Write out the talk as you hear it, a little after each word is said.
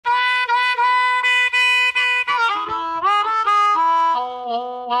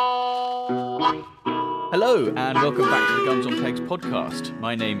Hello and welcome back to the Guns on Pegs podcast.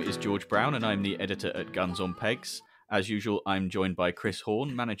 My name is George Brown and I'm the editor at Guns on Pegs. As usual, I'm joined by Chris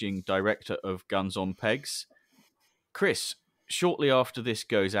Horn, managing director of Guns on Pegs. Chris, shortly after this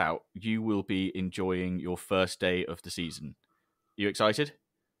goes out, you will be enjoying your first day of the season. You excited?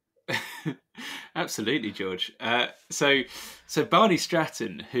 Absolutely, George. So Barney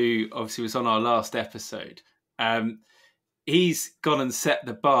Stratton, who obviously was on our last episode, he's gone and set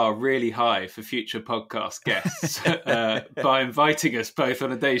the bar really high for future podcast guests by inviting us both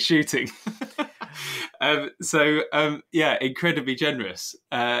on a day's shooting. Incredibly generous.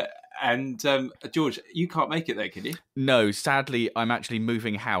 And George, you can't make it though, can you? No, sadly, I'm actually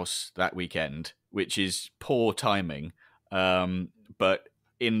moving house that weekend, which is poor timing. But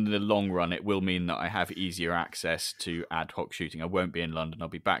in the long run, it will mean that I have easier access to ad hoc shooting. I won't be in London. I'll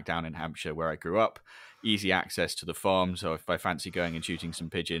be back down in Hampshire where I grew up. Easy access to the farm. So if I fancy going and shooting some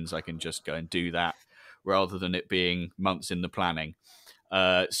pigeons, I can just go and do that rather than it being months in the planning.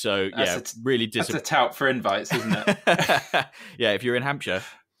 Really disappointing. That's a tout for invites, isn't it? Yeah, if you're in Hampshire,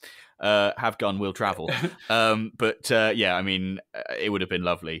 have gun, we'll travel. It would have been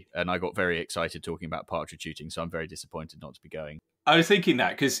lovely. And I got very excited talking about partridge shooting. So I'm very disappointed not to be going. I was thinking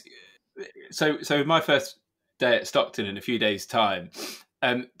that because so my first day at Stockton in a few days' time,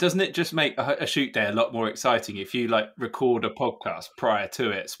 doesn't it just make a shoot day a lot more exciting if you record a podcast prior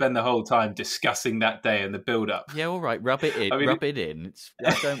to it, spend the whole time discussing that day and the build up? Yeah, all right, rub it in. I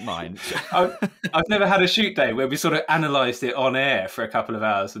don't mind. I've never had a shoot day where we sort of analysed it on air for a couple of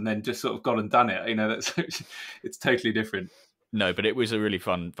hours and then just sort of gone and done it. You know, it's totally different. No, but it was a really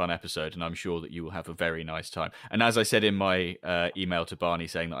fun episode, and I'm sure that you will have a very nice time. And as I said in my email to Barney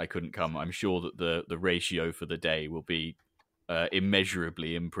saying that I couldn't come, I'm sure that the ratio for the day will be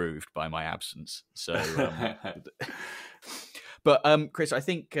immeasurably improved by my absence. So, Chris, I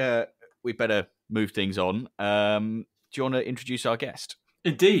think we better move things on. Do you want to introduce our guest?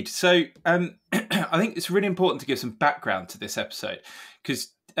 Indeed. So I think it's really important to give some background to this episode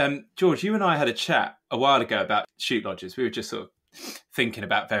because, George, you and I had a chat a while ago about shoot lodges. We were just sort of thinking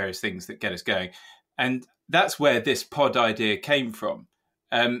about various things that get us going. And that's where this pod idea came from.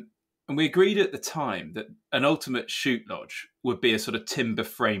 And we agreed at the time that an ultimate shoot lodge would be a sort of timber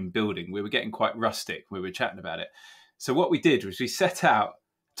frame building. We were getting quite rustic. We were chatting about it. So what we did was we set out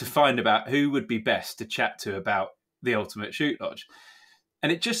to find about who would be best to chat to about the ultimate shoot lodge.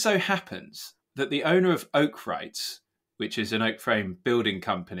 And it just so happens that the owner of Oakwrights, which is an oak frame building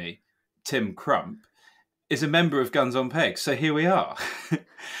company, Tim Crump, is a member of Guns on Pegs. So here we are.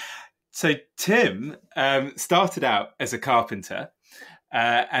 So Tim started out as a carpenter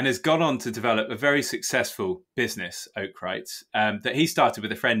and has gone on to develop a very successful business, Oakwrights, that he started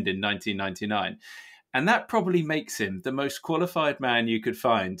with a friend in 1999. And that probably makes him the most qualified man you could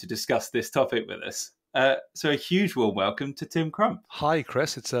find to discuss this topic with us. So a huge warm welcome to Tim Crump. Hi,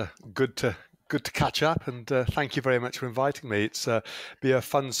 Chris. It's good to catch up, and thank you very much for inviting me. It's be a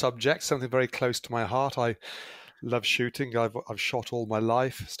fun subject, something very close to my heart. I love shooting. I've shot all my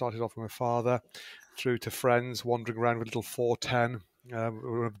life. Started off with my father, through to friends, wandering around with little 410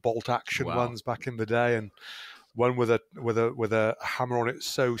 bolt action ones back in the day, and one with a hammer on it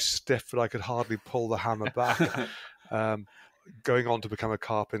so stiff that I could hardly pull the hammer back. Going on to become a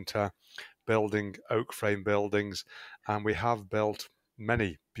carpenter, building oak frame buildings, and we have built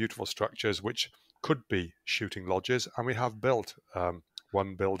many beautiful structures which could be shooting lodges, and we have built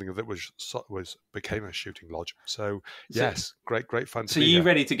one building that became a shooting lodge. So yes, great fun to be here. So you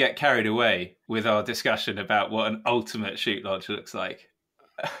ready to get carried away with our discussion about what an ultimate shoot lodge looks like?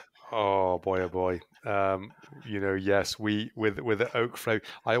 Oh boy. Yes, we with the oak frame,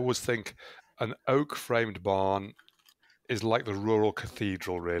 I always think an oak framed barn is like the rural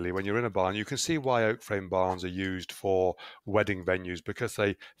cathedral, really. When you're in a barn, you can see why oak frame barns are used for wedding venues, because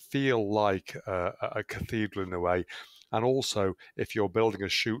they feel like a cathedral in a way. And also, if you're building a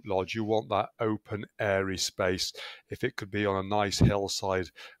shoot lodge, you want that open, airy space. If it could be on a nice hillside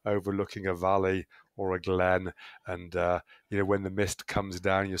overlooking a valley or a glen, and when the mist comes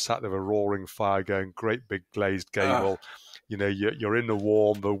down, you're sat there with a roaring fire going, great big glazed gable. You're in the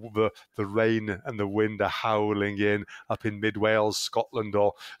warm, the rain and the wind are howling in up in mid Wales, Scotland,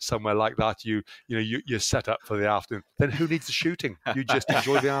 or somewhere like that. You're set up for the afternoon. Then who needs the shooting? You just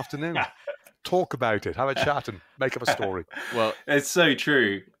enjoy the afternoon. Talk about it, have a chat, and make up a story. Well, it's so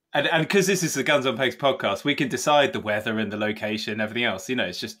true. And because this is the Guns on Pegs podcast, we can decide the weather and the location, and everything else.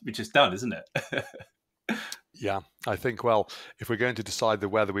 It's just done, isn't it? Yeah, I think, if we're going to decide the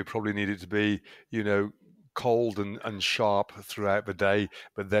weather, we probably need it to be, cold and sharp throughout the day,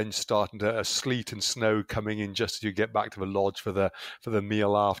 but then starting to sleet and snow coming in just as you get back to the lodge for the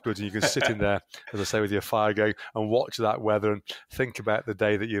meal afterwards, and you can sit in there, as I say, with your fire going and watch that weather and think about the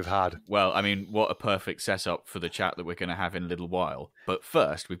day that you've had. Well, I mean, what a perfect setup for the chat that we're going to have in a little while. But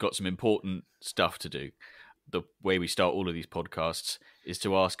first, we've got some important stuff to do. The way we start all of these podcasts is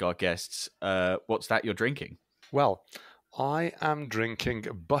to ask our guests, what's that you're drinking? Well, I am drinking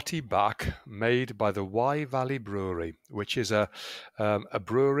Butty Back, made by the Wye Valley Brewery, which is a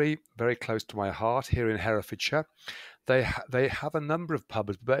brewery very close to my heart here in Herefordshire. They have a number of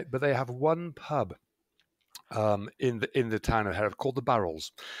pubs, but they have one pub in the town of Hereford called the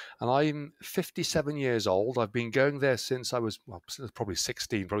Barrels, and I'm 57 years old. I've been going there since I was probably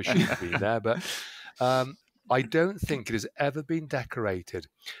 16. Probably shouldn't have been there, but I don't think it has ever been decorated.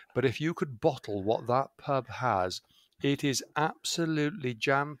 But if you could bottle what that pub has, it is absolutely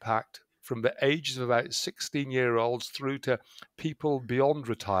jam-packed from the ages of about 16-year-olds through to people beyond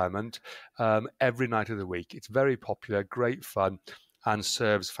retirement every night of the week. It's very popular, great fun, and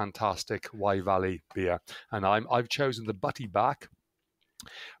serves fantastic Wye Valley beer. And I've chosen the Butty Back,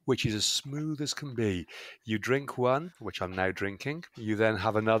 which is as smooth as can be. You drink one, which I'm now drinking. You then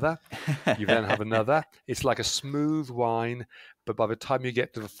have another. You then have another. It's like a smooth wine, but by the time you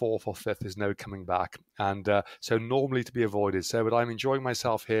get to the fourth or fifth, there's no coming back. And so normally to be avoided. So, but I'm enjoying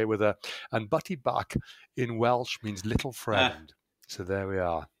myself here and Butty Back in Welsh means little friend. So there we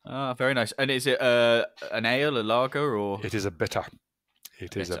are. Ah, very nice. And is it an ale, a lager, or? It is a bitter.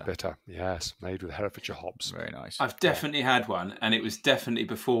 It is a bitter, yes, made with Herefordshire hops. Very nice. I've definitely had one, and it was definitely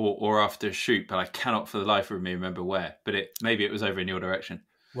before or after a shoot, but I cannot for the life of me remember where. But maybe it was over in your direction.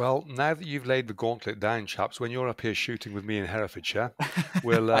 Well, now that you've laid the gauntlet down, chaps, when you're up here shooting with me in Herefordshire,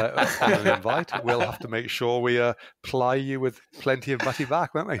 we'll on an invite. We'll have to make sure we ply you with plenty of Butty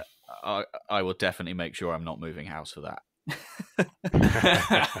Back, won't we? I will definitely make sure I'm not moving house for that.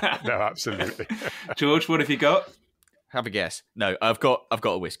 No, absolutely. George, what have you got? Have a guess. No, I've got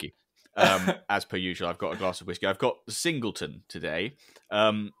a whiskey. As per usual, I've got a glass of whiskey. I've got the Singleton today,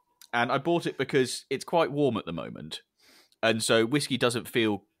 and I bought it because it's quite warm at the moment, and so whiskey doesn't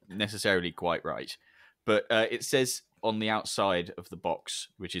feel necessarily quite right. But it says on the outside of the box,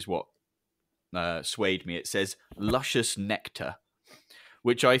 which is what swayed me, it says "luscious nectar,"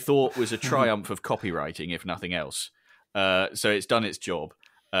 which I thought was a triumph of copywriting, if nothing else. So it's done its job.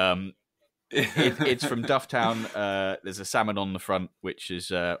 It's from Dufftown. There's a salmon on the front, which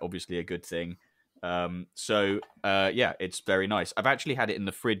is obviously a good thing. Yeah, it's very nice. I've actually had it in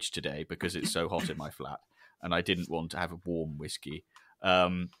the fridge today because it's so hot in my flat, and I didn't want to have a warm whiskey.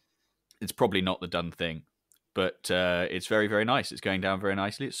 It's probably not the done thing, but it's very, very nice. It's going down very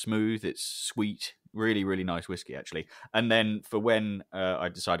nicely. It's smooth. It's sweet. Really, really nice whiskey, actually. And then for when I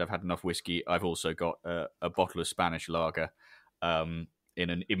decide I've had enough whiskey, I've also got a bottle of Spanish lager in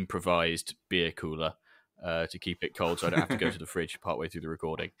an improvised beer cooler to keep it cold so I don't have to go to the fridge partway through the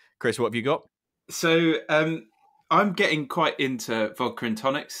recording. Chris, what have you got? So I'm getting quite into vodka and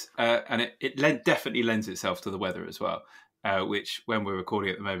tonics, and it definitely lends itself to the weather as well, which when we're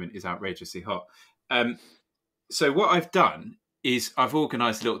recording at the moment is outrageously hot. So what I've done is I've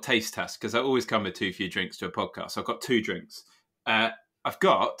organised a little taste test because I always come with too few drinks to a podcast. So I've got 2 drinks. I've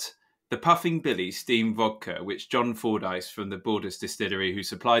got the Puffing Billy Steam Vodka, which John Fordyce from the Borders Distillery, who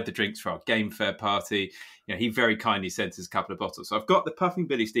supplied the drinks for our Game Fair party, he very kindly sent us a couple of bottles. So I've got the Puffing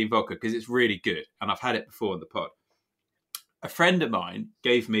Billy Steam Vodka because it's really good, and I've had it before on the pod. A friend of mine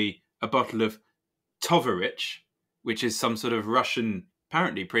gave me a bottle of Tovarich, which is some sort of Russian,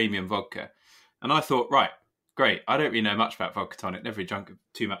 apparently premium vodka. And I thought, right, great. I don't really know much about vodka tonic, never really drunk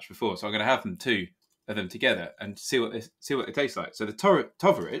too much before, so I'm going to have them two of them together and see what they taste like. So the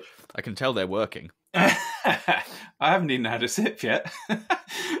Tovarich, I can tell they're working. I haven't even had a sip yet.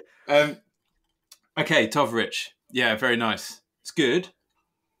 Okay, Tovarich. Yeah, very nice. It's good.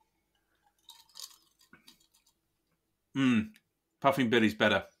 Puffing Billy's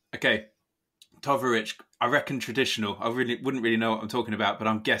better. Okay, Tovarich, I reckon traditional. I wouldn't really know what I'm talking about, but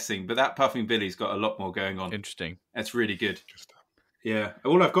I'm guessing. But that Puffing Billy's got a lot more going on. Interesting. That's really good. Yeah.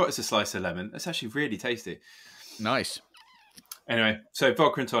 All I've got is a slice of lemon. That's actually really tasty. Nice. Anyway, so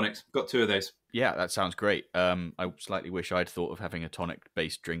vodka and tonics. Got 2 of those. Yeah, that sounds great. I slightly wish I'd thought of having a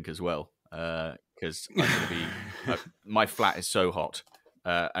tonic-based drink as well, because my flat is so hot,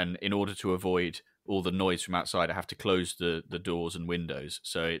 and in order to avoid all the noise from outside, I have to close the doors and windows.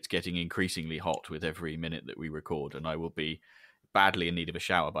 So it's getting increasingly hot with every minute that we record, and I will be badly in need of a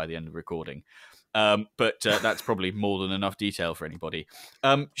shower by the end of recording. But that's probably more than enough detail for anybody.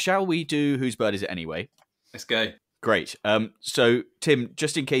 Shall we do Whose Bird Is It Anyway? Let's go. Great. So, Tim,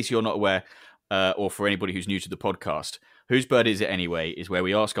 just in case you're not aware, or for anybody who's new to the podcast, Whose Bird Is It Anyway is where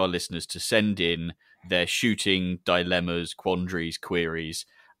we ask our listeners to send in their shooting dilemmas, quandaries, queries,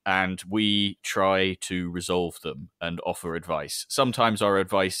 and we try to resolve them and offer advice. Sometimes our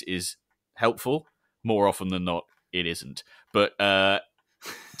advice is helpful. More often than not, it isn't. But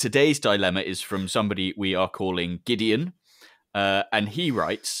today's dilemma is from somebody we are calling Gideon, and he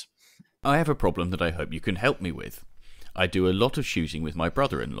writes, I have a problem that I hope you can help me with. I do a lot of shooting with my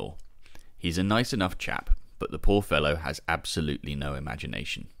brother-in-law. He's a nice enough chap, but the poor fellow has absolutely no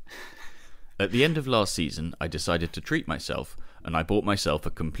imagination. At the end of last season, I decided to treat myself, and I bought myself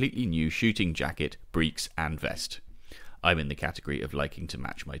a completely new shooting jacket, breeks, and vest. I'm in the category of liking to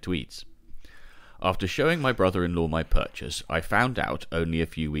match my tweeds. After showing my brother-in-law my purchase, I found out only a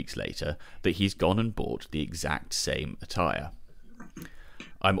few weeks later that he's gone and bought the exact same attire.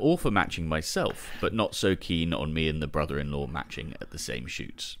 I'm all for matching myself, but not so keen on me and the brother-in-law matching at the same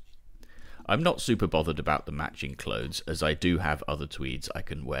shoots. I'm not super bothered about the matching clothes, as I do have other tweeds I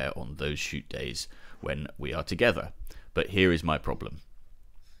can wear on those shoot days when we are together, but here is my problem.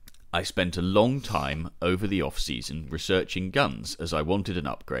 I spent a long time over the off-season researching guns as I wanted an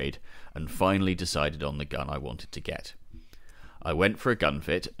upgrade, and finally decided on the gun I wanted to get. I went for a gun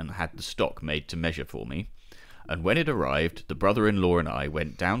fit and had the stock made to measure for me, and when it arrived, the brother-in-law and I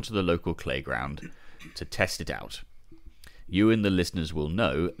went down to the local playground to test it out. You and the listeners will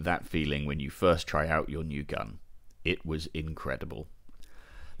know that feeling when you first try out your new gun. It was incredible.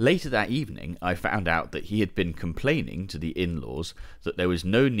 Later that evening, I found out that he had been complaining to the in-laws that there was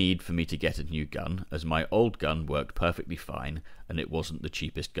no need for me to get a new gun, as my old gun worked perfectly fine, and it wasn't the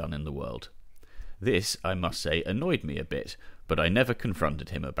cheapest gun in the world. This, I must say, annoyed me a bit, but I never confronted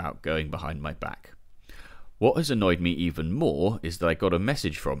him about going behind my back. What has annoyed me even more is that I got a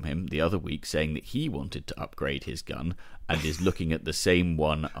message from him the other week saying that he wanted to upgrade his gun and is looking at the same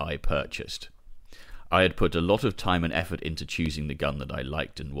one I purchased. I had put a lot of time and effort into choosing the gun that I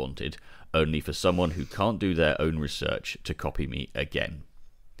liked and wanted, only for someone who can't do their own research to copy me again.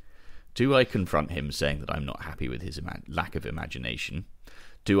 Do I confront him saying that I'm not happy with his lack of imagination?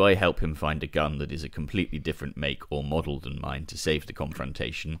 Do I help him find a gun that is a completely different make or model than mine to save the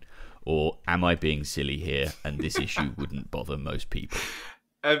confrontation? Or am I being silly here and this issue wouldn't bother most people?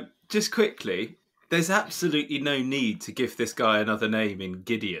 Just quickly, there's absolutely no need to give this guy another name in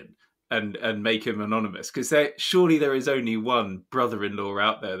Gideon and make him anonymous, because surely there is only one brother-in-law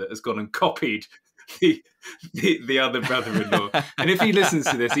out there that has gone and copied the other brother-in-law. And if he listens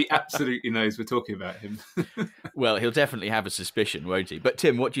to this, he absolutely knows we're talking about him. Well, he'll definitely have a suspicion, won't he? But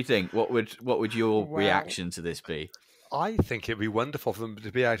Tim, what do you think? What would your reaction to this be? I think it'd be wonderful for them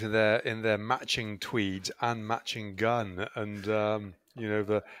to be out in their matching tweeds and matching gun, and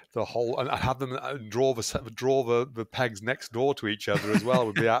the whole, and have them draw the pegs next door to each other as well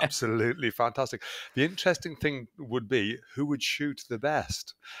would be absolutely fantastic. The interesting thing would be who would shoot the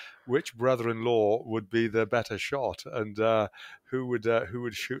best, which brother-in-law would be the better shot, and who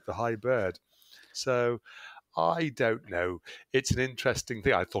would shoot the high bird. So I don't know. It's an interesting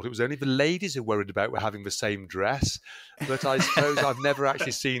thing. I thought it was only the ladies who worried about having the same dress, but I suppose I've never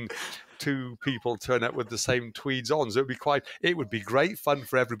actually seen two people turn up with the same tweeds on. So it would be great fun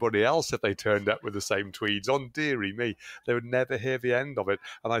for everybody else if they turned up with the same tweeds on. Dearie me, they would never hear the end of it.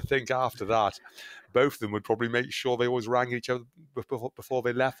 And I think after that, both of them would probably make sure they always rang each other before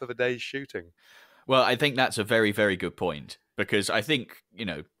they left for the day's shooting. Well, I think that's a very, very good point, because I think,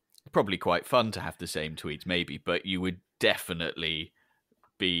 probably quite fun to have the same tweets, maybe, but you would definitely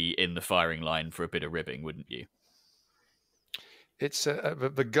be in the firing line for a bit of ribbing, wouldn't you? It's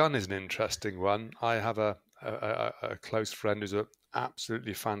the gun is an interesting one. I have a close friend who's an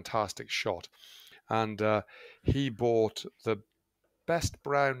absolutely fantastic shot, and he bought the best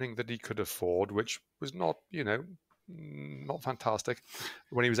Browning that he could afford, which was not fantastic,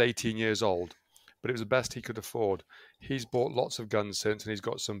 when he was 18 years old. But it was the best he could afford. He's bought lots of guns since, and he's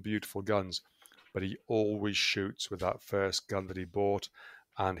got some beautiful guns. But he always shoots with that first gun that he bought,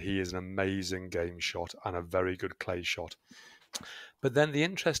 and he is an amazing game shot and a very good clay shot. But then the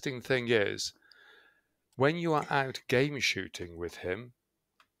interesting thing is, when you are out game shooting with him,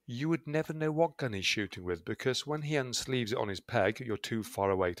 you would never know what gun he's shooting with, because when he unsleeves it on his peg, you're too far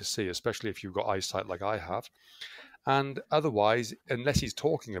away to see, especially if you've got eyesight like I have. And otherwise, unless he's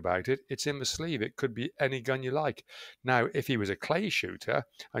talking about it, it's in the sleeve. It could be any gun you like. Now, if he was a clay shooter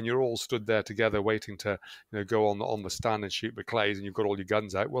and you're all stood there together waiting to go on the stand and shoot the clays, and you've got all your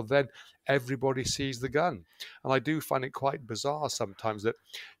guns out, well, then everybody sees the gun. And I do find it quite bizarre sometimes that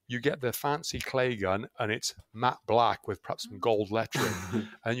you get the fancy clay gun and it's matte black with perhaps some gold lettering,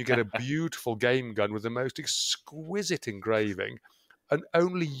 and you get a beautiful game gun with the most exquisite engraving, and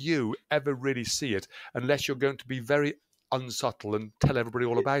only you ever really see it, unless you're going to be very unsubtle and tell everybody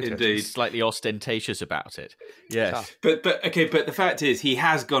all about it. Indeed. Slightly ostentatious about it. Yes. But the fact is, he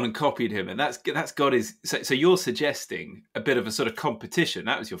has gone and copied him, and that's got his. So you're suggesting a bit of a sort of competition.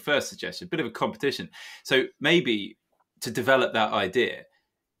 That was your first suggestion, a bit of a competition. So maybe to develop that idea,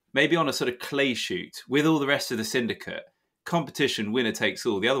 maybe on a sort of clay shoot with all the rest of the syndicate, competition, winner takes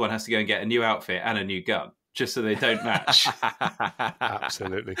all. The other one has to go and get a new outfit and a new gun, just so they don't match.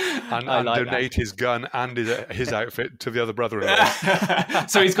 Absolutely. And donate his gun and his outfit to the other brother-in-law.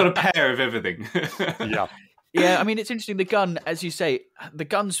 So he's got a pair of everything. Yeah. Yeah, I mean, it's interesting. The gun, as you say, the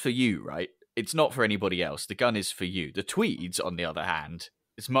gun's for you, right? It's not for anybody else. The gun is for you. The tweeds, on the other hand,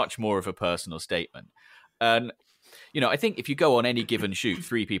 is much more of a personal statement. And, I think if you go on any given shoot,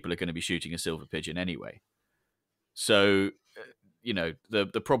 3 people are going to be shooting a silver pigeon anyway. So,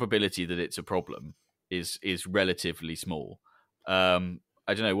 the probability that it's a problem is relatively small. I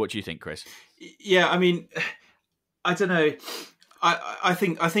don't know. What do you think, Chris? Yeah, I mean, I don't know. I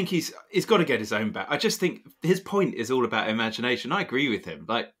think he's got to get his own back. I just think his point is all about imagination. I agree with him.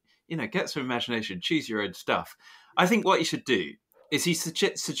 Like, get some imagination, choose your own stuff. I think what he should do is he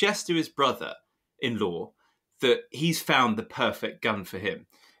suggest to his brother-in-law that he's found the perfect gun for him.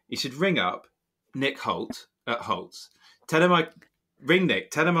 He should ring up Nick Holt at Holt's. Ring Nick,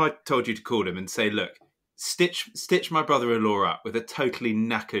 tell him I told you to call him and say, look, stitch my brother-in-law up with a totally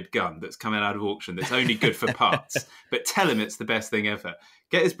knackered gun that's coming out of auction that's only good for parts, but tell him it's the best thing ever.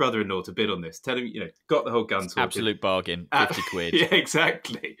 Get his brother-in-law to bid on this. Tell him, got the whole gun sorted. Absolute bargain, 50 quid. Yeah,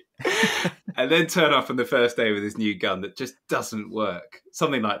 exactly. And then turn up on the first day with his new gun that just doesn't work.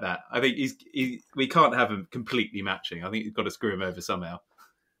 Something like that. I think we can't have him completely matching. I think you've got to screw him over somehow.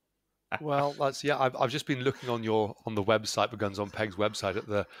 Well, I've just been looking on the website, the Guns on Pegs website,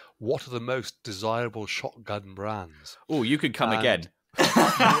 at what are the most desirable shotgun brands. Oh, you could come again.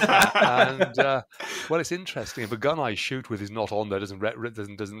 And well, it's interesting. If a gun I shoot with is not on there, doesn't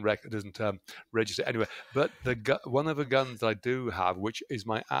register anyway. But one of the guns that I do have, which is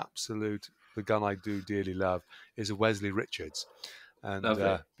the gun I do dearly love, is a Wesley Richards.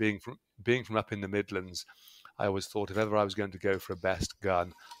 And being from up in the Midlands, I always thought if ever I was going to go for a best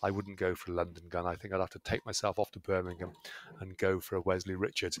gun, I wouldn't go for a London gun. I think I'd have to take myself off to Birmingham and go for a Wesley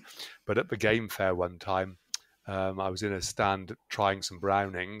Richards. But at the game fair one time, I was in a stand trying some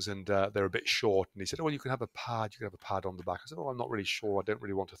Brownings, and they're a bit short. And he said, well, you can have a pad. You can have a pad on the back. I said, I'm not really sure. I don't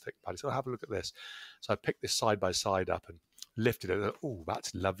really want a thick pad. He said, have a look at this. So I picked this side by side up and lifted it. I thought,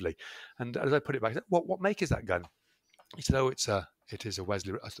 that's lovely. And as I put it back, I said, what make is that gun? He said, it is a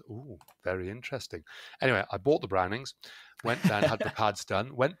Wesley. I said, very interesting. Anyway, I bought the Brownings, went down, had the pads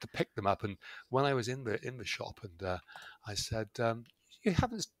done, went to pick them up, and when I was in the shop, and I said,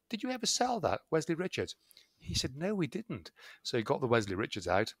 did you ever sell that Wesley Richards? He said, no, we didn't. So he got the Wesley Richards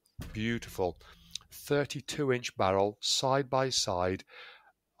out, beautiful, 32-inch barrel, side by side,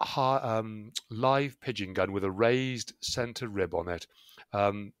 live pigeon gun with a raised centre rib on it,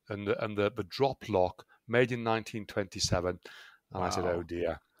 and the drop lock, made in 1927. And wow. I said, oh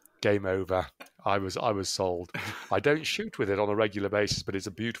dear, game over. I was sold. I don't shoot with it on a regular basis, but it's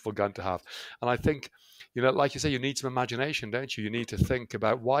a beautiful gun to have. And I think, like you say, you need some imagination, don't you? You need to think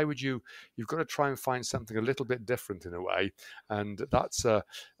about you've got to try and find something a little bit different in a way. And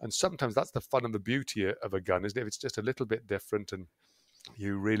and sometimes that's the fun and the beauty of a gun, isn't it? If it's just a little bit different and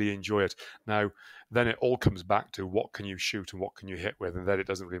you really enjoy it. Now, then it all comes back to what can you shoot and what can you hit with, and then it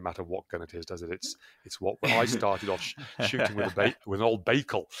doesn't really matter what gun it is, does it? It's what I started off shooting with an old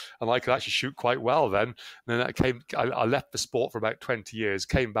Bakel, and I could actually shoot quite well then. And then I left the sport for about 20 years,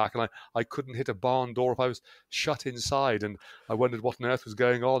 came back, and I couldn't hit a barn door if I was shut inside, and I wondered what on earth was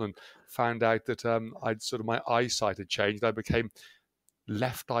going on, and found out that my eyesight had changed. I became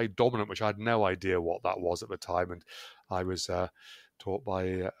left eye dominant, which I had no idea what that was at the time, and I was taught by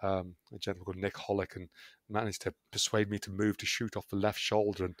a gentleman called Nick Hollick, and managed to persuade me to move to shoot off the left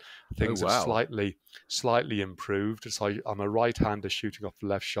shoulder, and things have slightly improved. So I'm a right-hander shooting off the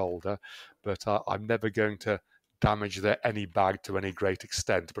left shoulder, but I'm never going to damage any bag to any great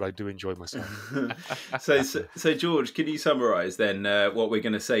extent, but I do enjoy myself. So George, can you summarise then what we're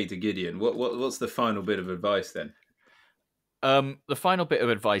going to say to Gideon? What's the final bit of advice then? The final bit of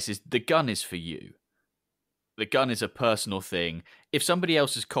advice is the gun is for you. The gun is a personal thing. If somebody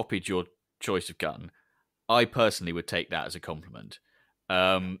else has copied your choice of gun, I personally would take that as a compliment.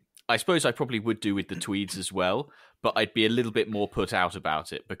 I suppose I probably would do with the tweeds as well, but I'd be a little bit more put out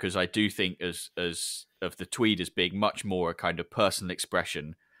about it, because I do think as of the tweed as being much more a kind of personal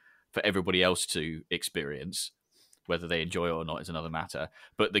expression for everybody else to experience. Whether they enjoy it or not is another matter.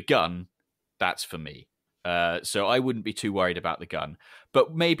 But the gun, that's for me. So I wouldn't be too worried about the gun.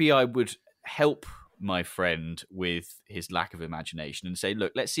 But maybe I would help my friend with his lack of imagination and say,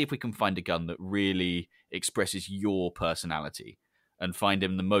 look, let's see if we can find a gun that really expresses your personality, and find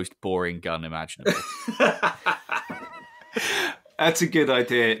him the most boring gun imaginable. That's a good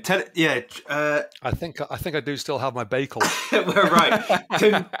idea. I think I do still have my bagel. Well,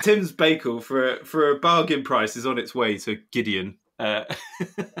 right. Tim's bagel for a bargain price is on its way to Gideon.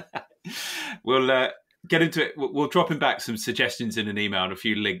 We'll get into it. We'll drop him back some suggestions in an email and a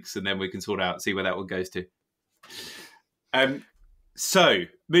few links, and then we can sort out, see where that one goes to. So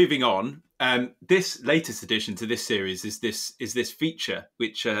moving on, this latest addition to this series is this feature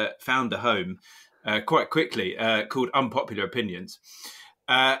which found a home quite quickly, called Unpopular Opinions.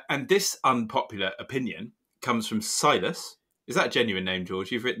 And this unpopular opinion comes from Silas. Is that a genuine name,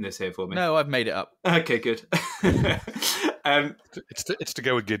 George? You've written this here for me. No, I've made it up. Okay, good. It's to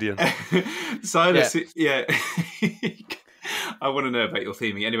go with Gideon. Silas, yeah. I want to know about your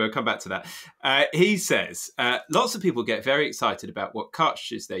theming. Anyway, I'll come back to that. He says, lots of people get very excited about what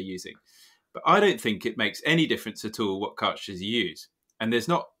cartridges they're using, but I don't think it makes any difference at all what cartridges you use. And there's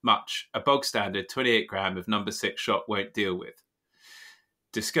not much a bog standard 28 gram of number 6 shot won't deal with.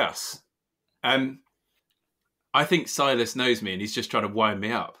 Discuss. I think Silas knows me and he's just trying to wind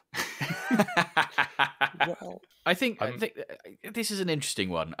me up. Well, I think this is an interesting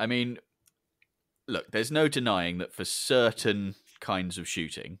one. I mean, look, there's no denying that for certain kinds of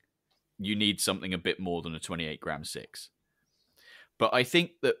shooting, you need something a bit more than a 28 gram 6. But I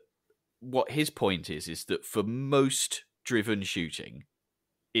think that what his point is that for most driven shooting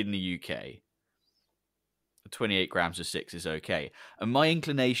in the UK, 28 grams of 6 is okay. And my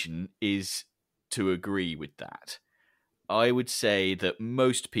inclination is to agree with that. I would say that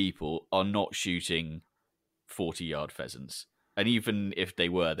most people are not shooting 40-yard pheasants. And even if they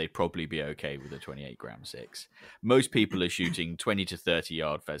were, they'd probably be okay with a 28 gram 6. Most people are shooting 20 to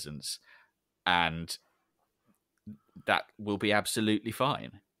 30-yard pheasants, and that will be absolutely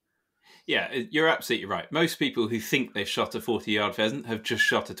fine. Yeah, you're absolutely right. Most people who think they've shot a 40-yard pheasant have just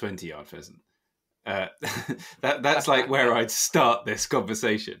shot a 20-yard pheasant. That's like where I'd start this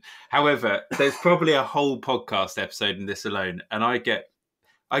conversation. However, there's probably a whole podcast episode in this alone, and I get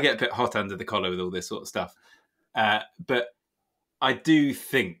a bit hot under the collar with all this sort of stuff. But I do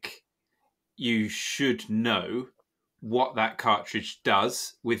think you should know what that cartridge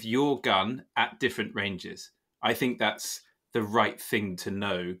does with your gun at different ranges. I think that's the right thing to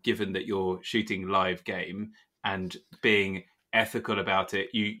know, given that you're shooting live game and being ethical about it.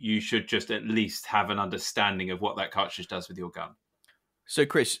 You should just at least have an understanding of what that cartridge does with your gun. So,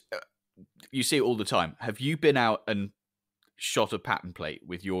 Chris, you see it all the time. Have you been out and shot a pattern plate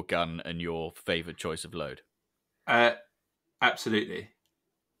with your gun and your favoured choice of load? Absolutely.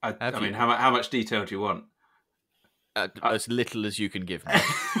 I mean, how much detail do you want? As little as you can give me.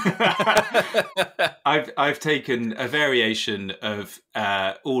 I've taken a variation of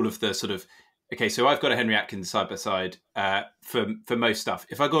all of the sort of. Okay, so I've got a Henry Atkins side by side for most stuff.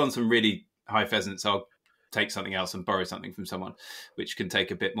 If I go on some really high pheasants, I'll take something else and borrow something from someone, which can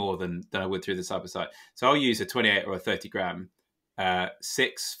take a bit more than I would through the side by side. So I'll use a 28 or a 30 gram,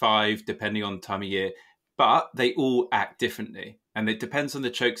 6, 5, depending on time of year. But they all act differently, and it depends on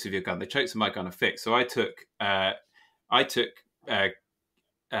the chokes of your gun. The chokes of my gun are fixed, so I took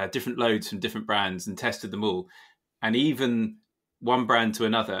different loads from different brands and tested them all, and even one brand to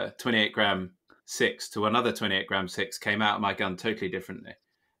another, 28 gram 6 to another 28 gram 6 came out of my gun totally differently.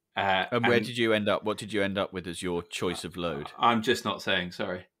 And where did you end up? What did you end up with as your choice of load? I'm just not saying,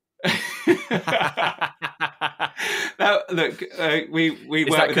 sorry. Now, look, we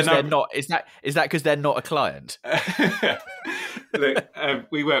work with a number. Is that because they're not a client? Look,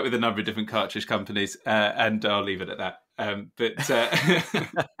 we work with a number of different cartridge companies, and I'll leave it at that.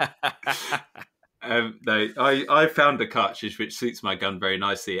 No, I found a cartridge which suits my gun very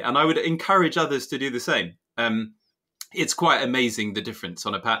nicely, and I would encourage others to do the same. It's quite amazing the difference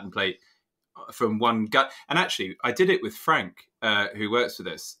on a pattern plate from one gun. And actually, I did it with Frank, who works with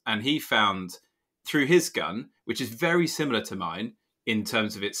us, and he found through his gun, which is very similar to mine in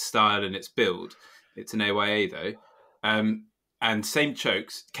terms of its style and its build. It's an AYA though, and same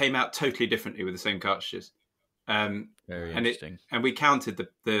chokes, came out totally differently with the same cartridges. Very interesting. And we counted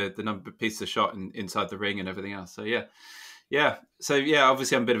the number of pieces of shot inside the ring and everything else. So yeah. So yeah,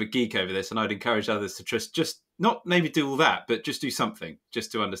 obviously I'm a bit of a geek over this, and I'd encourage others to just not maybe do all that, but just do something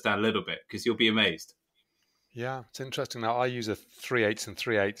just to understand a little bit, because you'll be amazed. Yeah, it's interesting. Now I use a 3/8 and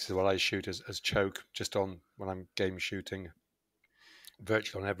 3/8 is what I shoot as choke, just on when I'm game shooting,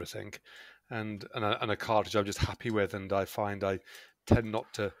 virtually on everything, and a cartridge I'm just happy with, and I find I tend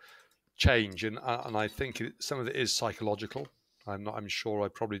not to change, and I think some of it is psychological. I'm sure I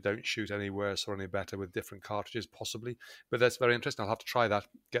probably don't shoot any worse or any better with different cartridges, possibly. But that's very interesting. I'll have to try that,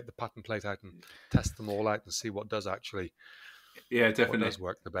 get the pattern plate out and test them all out and see what does actually what does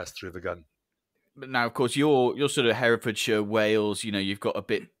work the best through the gun. But now, of course, you're sort of Herefordshire, Wales. You've got a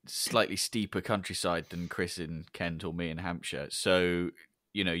bit slightly steeper countryside than Chris in Kent or me in Hampshire. So,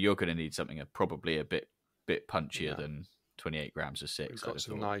 you're going to need something probably a bit punchier than 28 grams of 6. We've got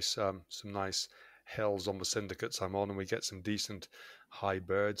some nice hills on the syndicates I'm on, and we get some decent high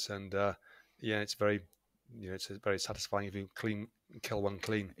birds, and it's very it's very satisfying if you kill one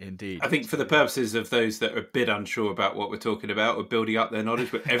clean. Indeed. I think for the purposes of those that are a bit unsure about what we're talking about or building up their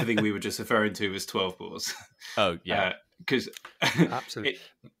knowledge, but everything we were just referring to was 12 bores. Oh yeah, because absolutely.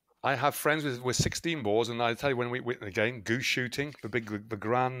 I have friends with 16 bores, and I tell you, when we again goose shooting, the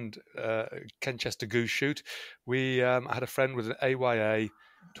grand Kenchester goose shoot, we had a friend with an AYA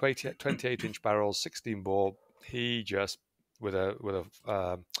 28-inch barrel, 16 bore. He just with a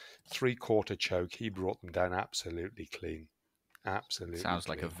 3/4 choke, he brought them down absolutely clean. Absolutely, sounds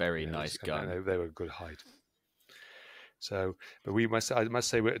like a very nice gun. They were good height. So, but I must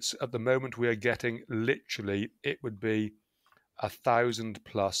say, at the moment we are getting literally, it would be 1,000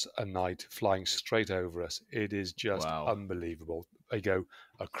 plus a night flying straight over us. It is just unbelievable. They go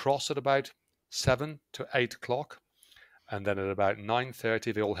across at about 7 to 8 o'clock, and then at about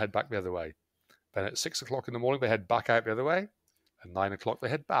 9:30 they all head back the other way. Then at 6 o'clock in the morning they head back out the other way, and 9 o'clock they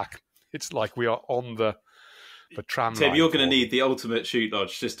head back. It's like we are on the tram. Tim, you're going to need the ultimate shoot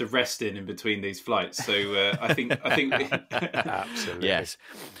lodge just to rest in between these flights. So I think absolutely. Yes.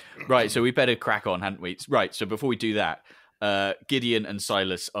 Right. So we better crack on, hadn't we? Right. So before we do that, Gideon and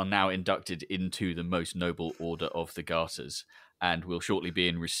Silas are now inducted into the most noble order of the Garters, and will shortly be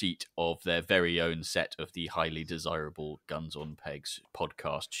in receipt of their very own set of the highly desirable Guns on Pegs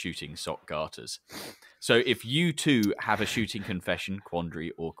podcast shooting sock garters. So if you too have a shooting confession,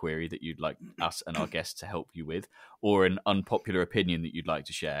 quandary, or query that you'd like us and our guests to help you with, or an unpopular opinion that you'd like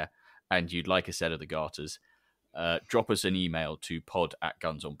to share, and you'd like a set of the garters, drop us an email to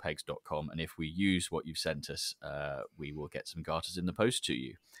pod@gunsonpegs.com, and if we use what you've sent us, we will get some garters in the post to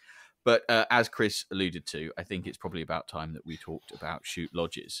you. But as Chris alluded to, I think it's probably about time that we talked about shoot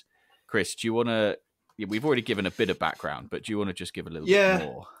lodges. Chris, do you want to... We've already given a bit of background, but do you want to just give a little bit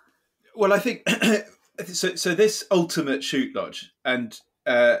more? Well, I think... So this ultimate shoot lodge, and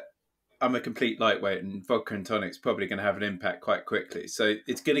I'm a complete lightweight, and vodka and tonic's probably going to have an impact quite quickly. So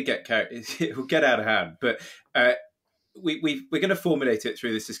it's going to it will get out of hand. But we're going to formulate it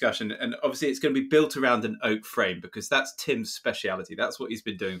through this discussion, and obviously it's going to be built around an oak frame because that's Tim's speciality. That's what he's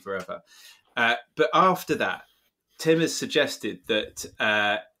been doing forever. But after that, Tim has suggested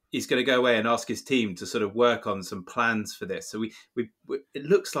that he's going to go away and ask his team to sort of work on some plans for this. So it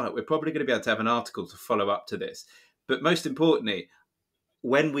looks like we're probably going to be able to have an article to follow up to this. But most importantly,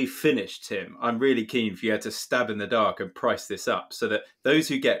 when we finish, Tim, I'm really keen for you to stab in the dark and price this up so that those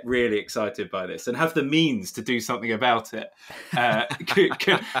who get really excited by this and have the means to do something about it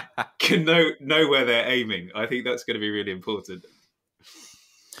can know where they're aiming. I think that's going to be really important.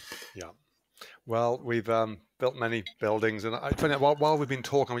 Yeah. Well, we've built many buildings, and I find out while we've been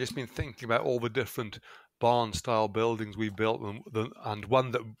talking, I've just been thinking about all the different barn-style buildings we've built, and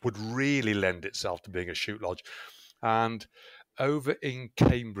one that would really lend itself to being a shoot lodge. And over in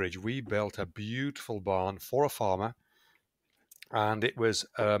Cambridge, we built a beautiful barn for a farmer, and it was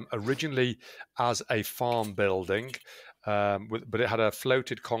originally as a farm building, but it had a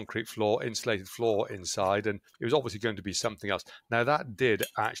floated concrete floor, insulated floor inside, and it was obviously going to be something else. Now, that did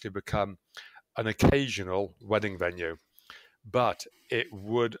actually become an occasional wedding venue, but it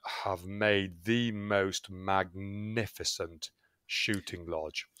would have made the most magnificent shooting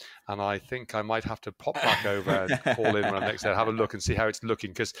lodge. And I think I might have to pop back over and call in when I'm next there, have a look and see how it's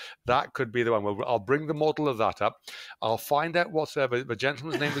looking, because that could be the one. Well, I'll bring the model of that up. I'll find out what the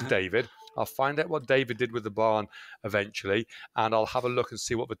gentleman's name was David. I'll find out what David did with the barn eventually, and I'll have a look and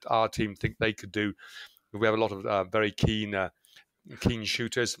see what our team think they could do. We have a lot of very keen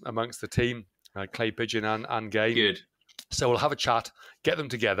shooters amongst the team, clay pigeon and game. Good. So we'll have a chat, get them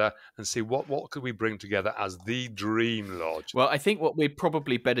together, and see what could we bring together as the dream lodge. Well, I think what we'd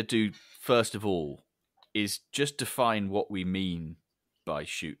probably better do first of all is just define what we mean by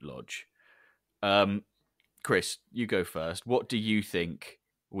shoot lodge. Chris, you go first. What do you think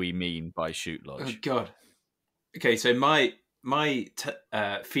we mean by shoot lodge? Oh God. Okay, so my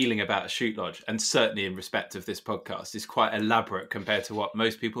feeling about a shoot lodge, and certainly in respect of this podcast, is quite elaborate compared to what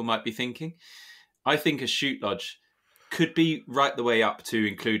most people might be thinking. I think a shoot lodge could be right the way up to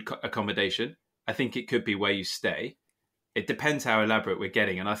include accommodation. I think it could be where you stay. it depends how elaborate we're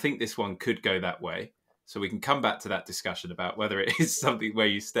getting. And I think this one could go that way. So we can come back to that discussion about whether it is something where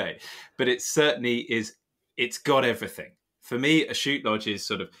you stay. But it certainly is, it's got everything. For me, a shoot lodge is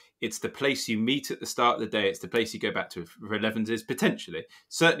sort of, it's the place you meet at the start of the day. It's the place you go back to for 11s, potentially.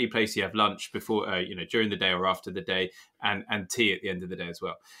 Certainly a place you have lunch before, during the day or after the day, and tea at the end of the day as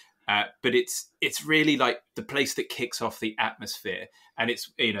well. But it's really like the place that kicks off the atmosphere. And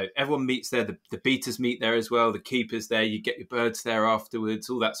it's, everyone meets there. The beaters meet there as well. The keepers there. You get your birds there afterwards,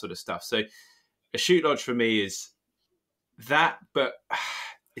 all that sort of stuff. So a shoot lodge for me is that, but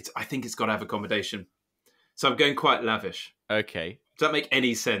I think it's got to have accommodation. So I'm going quite lavish. Okay. Does that make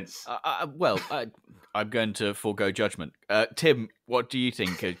any sense? I'm going to forego judgment. Tim, what do you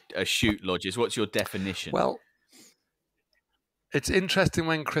think a shoot lodge is? What's your definition? Well, it's interesting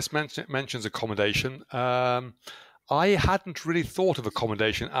when Chris mentions accommodation. I hadn't really thought of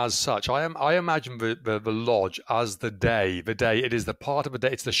accommodation as such. I imagine the lodge as the day. The day, it is the part of the day.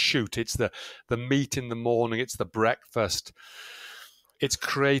 It's the shoot. It's the meat in the morning. It's the breakfast. It's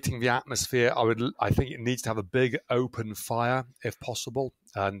creating the atmosphere. I think it needs to have a big open fire if possible.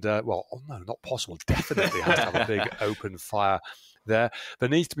 And no, not possible. Definitely has to have a big open fire there. There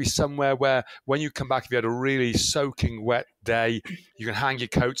needs to be somewhere where when you come back, if you had a really soaking wet day, you can hang your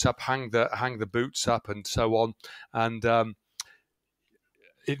coats up, hang the boots up, and so on. And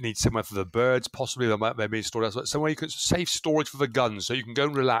it needs somewhere for the birds, possibly. There might be stored elsewhere. Somewhere you can safe storage for the guns, so you can go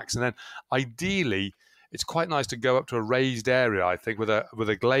and relax. And then ideally, it's quite nice to go up to a raised area, I think, with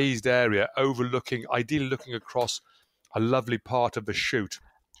a glazed area overlooking, ideally looking across a lovely part of the shoot.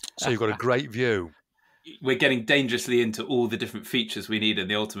 So you've got a great view. We're getting dangerously into all the different features we need in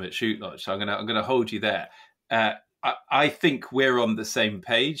the ultimate shoot lodge. So I'm gonna hold you there. I think we're on the same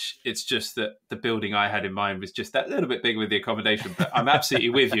page. It's just that the building I had in mind was just that little bit bigger with the accommodation. But I'm absolutely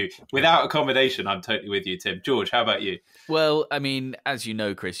with you. Without accommodation, I'm totally with you, Tim. George, how about you? Well, I mean, as you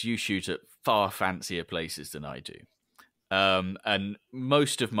know, Chris, you shoot at far fancier places than I do. And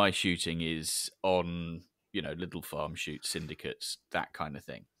most of my shooting is on, little farm shoots, syndicates, that kind of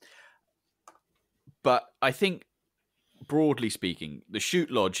thing. But I think, broadly speaking, the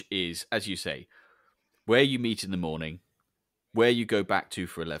shoot lodge is, as you say, where you meet in the morning, where you go back to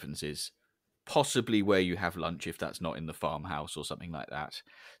for 11s, possibly where you have lunch if that's not in the farmhouse or something like that.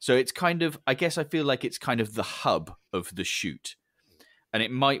 So it's kind of, I guess I feel like it's kind of the hub of the shoot. And it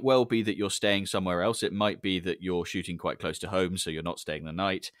might well be that you're staying somewhere else. It might be that you're shooting quite close to home, so you're not staying the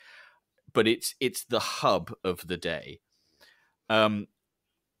night. But it's the hub of the day. And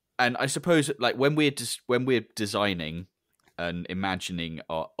I suppose, like when we're designing and imagining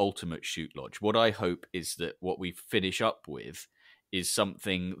our ultimate shoot lodge, what I hope is that what we finish up with is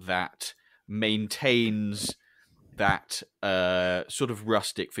something that maintains that sort of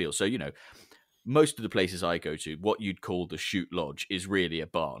rustic feel. So, most of the places I go to, what you'd call the shoot lodge is really a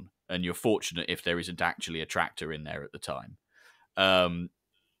barn, and you're fortunate if there isn't actually a tractor in there at the time.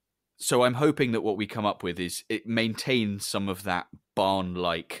 So I'm hoping that what we come up with is it maintains some of that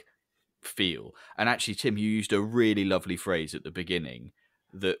barn-like feel. And actually, Tim, you used a really lovely phrase at the beginning.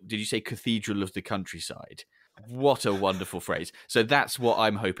 Did you say cathedral of the countryside? What a wonderful phrase. So that's what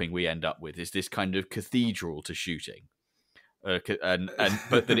I'm hoping we end up with, is this kind of cathedral to shooting. But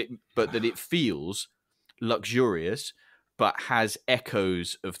that it feels luxurious, but has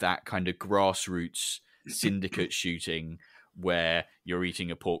echoes of that kind of grassroots syndicate shooting where you're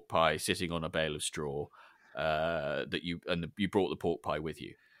eating a pork pie sitting on a bale of straw, that you brought the pork pie with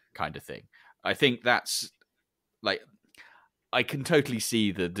you, kind of thing. I think that's like, I can totally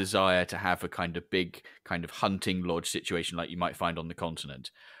see the desire to have a kind of big kind of hunting lodge situation like you might find on the continent,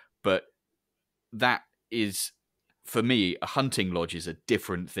 but that is, for me, a hunting lodge is a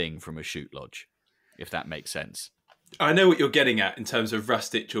different thing from a shoot lodge, if that makes sense. I know what you're getting at in terms of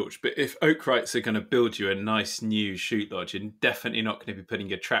rustic, George, but if Oakwrights are going to build you a nice new shoot lodge, you're definitely not going to be putting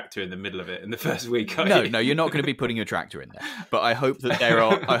your tractor in the middle of it in the first week, are you? No, you're not going to be putting your tractor in there. But I hope that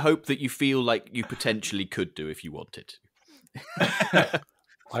I hope that you feel like you potentially could do if you wanted.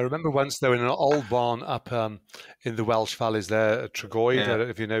 I remember once they were in an old barn up in the Welsh valleys there at Tregoid. Yeah. I don't know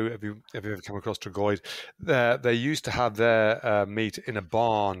if you know, have you ever come across Tregoid? They used to have their meat in a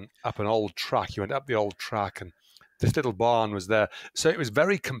barn up an old track. You went up the old track and this little barn was there. So it was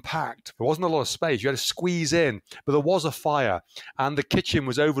very compact. There wasn't a lot of space. You had to squeeze in, but there was a fire and the kitchen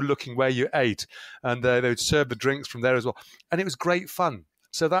was overlooking where you ate, and they would serve the drinks from there as well. And it was great fun.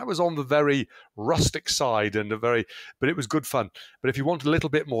 So that was on the very rustic side but it was good fun. But if you want a little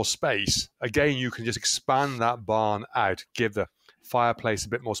bit more space, again, you can just expand that barn out, give the fireplace a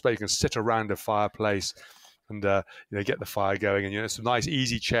bit more space. You can sit around a fireplace and get the fire going, and some nice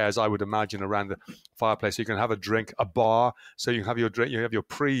easy chairs, I would imagine, around the fireplace, so you can have a drink, a bar, so you can have your drink, you have your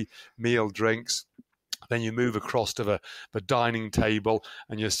pre-meal drinks. Then you move across to the dining table,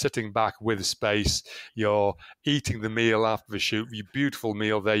 and you're sitting back with space. You're eating the meal after the shoot, your beautiful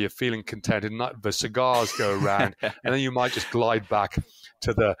meal there. You're feeling contented. The cigars go around, and then you might just glide back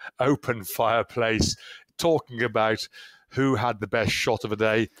to the open fireplace, talking about who had the best shot of the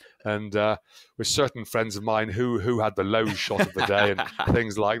day, and with certain friends of mine who had the low shot of the day, and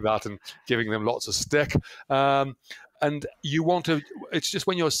things like that, and giving them lots of stick. And you want to, it's just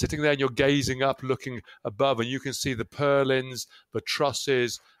when you're sitting there and you're gazing up, looking above, and you can see the purlins, the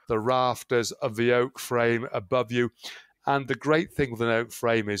trusses, the rafters of the oak frame above you. And the great thing with an oak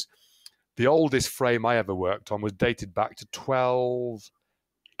frame is the oldest frame I ever worked on was dated back to 1280.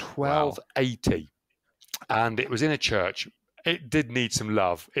 Wow. And it was in a church. It did need some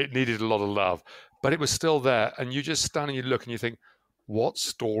love. It needed a lot of love, but it was still there. And you just stand and you look and you think, what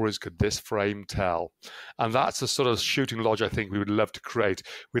stories could this frame tell? And that's the sort of shooting lodge I think we would love to create.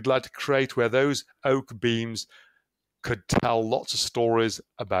 We'd like to create where those oak beams could tell lots of stories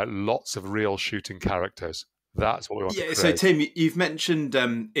about lots of real shooting characters. That's what we want to create. So Tim, you've mentioned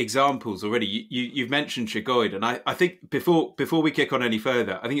examples already. You've mentioned Tregoid, and I think before we kick on any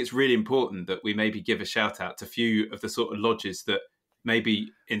further, I think it's really important that we maybe give a shout out to a few of the sort of lodges that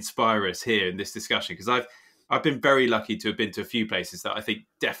maybe inspire us here in this discussion, because I've been very lucky to have been to a few places that I think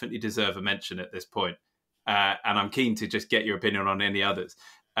definitely deserve a mention at this point. And I'm keen to just get your opinion on any others.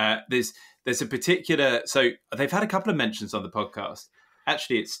 There's a particular, so they've had a couple of mentions on the podcast.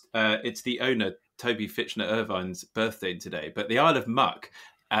 Actually, it's the owner, Toby Fitchner-Irvine's birthday today, but the Isle of Muck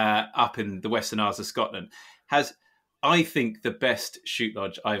up in the Western Isles of Scotland has, I think, the best shoot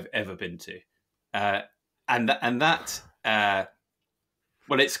lodge I've ever been to.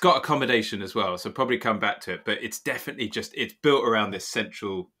 Well, it's got accommodation as well, so probably come back to it. But it's definitely it's built around this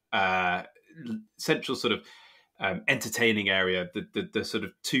central sort of entertaining area. The sort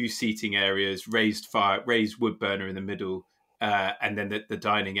of 2 seating areas, raised wood burner in the middle, and then the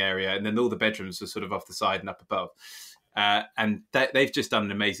dining area, and then all the bedrooms are sort of off the side and up above. And they've just done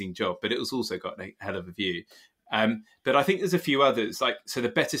an amazing job. But it was also got a hell of a view. But I think there's a few others, so the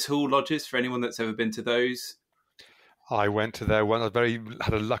Bettis Hall lodges, for anyone that's ever been to those. I went to there when I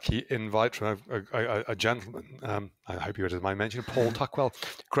had a lucky invite from a gentleman. I hope you would mind mentioning Paul Tuckwell,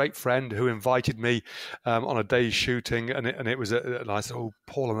 great friend who invited me on a day's shooting, and it was. And I said, "Oh,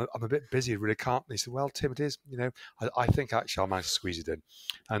 Paul, I'm a bit busy, really can't." And he said, "Well, Tim, it is. I think actually I managed to squeeze it in,"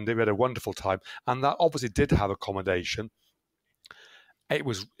 and we had a wonderful time. And that obviously did have accommodation. It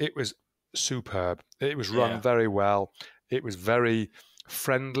was superb. It was run very well. It was very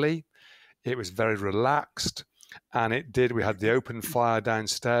friendly. It was very relaxed. And we had the open fire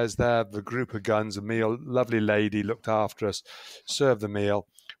downstairs there, the group of guns, a meal, lovely lady looked after us, served the meal.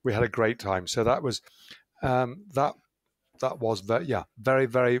 We had a great time. So that was, that was very,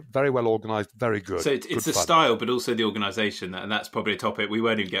 very, very well organised, very good. So it's the style, but also the organisation, and that's probably a topic we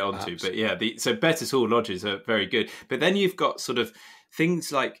won't even get onto. Absolutely. But so Bettis Hall lodges are very good. But then you've got sort of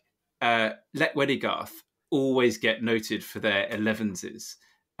things like Letwedigarth always get noted for their 11s.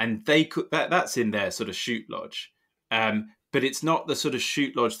 And that's in their sort of shoot lodge. But it's not the sort of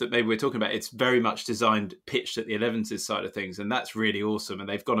shoot lodge that maybe we're talking about. It's very much pitched at the 11s side of things. And that's really awesome. And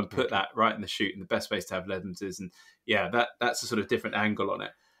they've gone and put that right in the shoot, and the best place to have 11s. And that's a sort of different angle on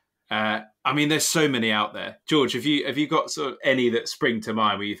it. I mean, there's so many out there. George, have you got sort of any that spring to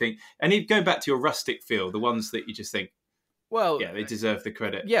mind where you think, and going back to your rustic feel, the ones that you just think, well, yeah, they deserve the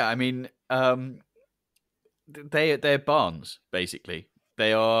credit. Yeah, I mean, they're barns, basically.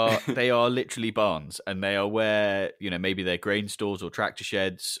 They are literally barns, and they are where, maybe they're grain stores or tractor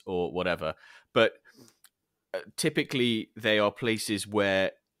sheds or whatever. But typically they are places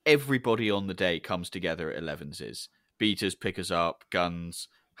where everybody on the day comes together at 11s. Beaters, pickers up, guns,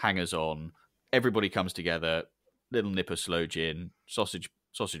 hangers on. Everybody comes together, little nip of sloe gin, sausage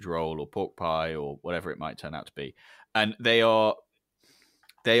roll or pork pie or whatever it might turn out to be. And they are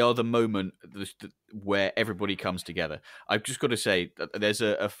the moment where everybody comes together. I've just got to say, there's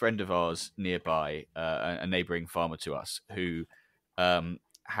a friend of ours nearby, a neighbouring farmer to us, who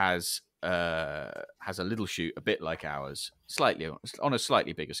has a little shoot, a bit like ours, on a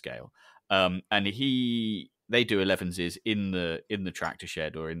slightly bigger scale. And they do 11s in the tractor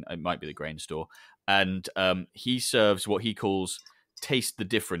shed, or it might be the grain store. And he serves what he calls taste the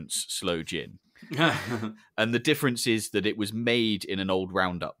difference slow gin. And the difference is that it was made in an old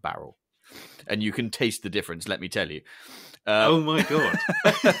Roundup barrel, and you can taste the difference, let me tell you. Oh my god.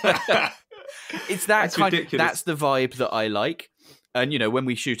 It's that's the vibe that I like. And when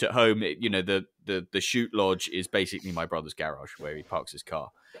we shoot at home, the shoot lodge is basically my brother's garage where he parks his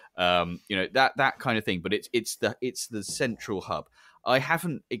car. That kind of thing. But it's the central hub. I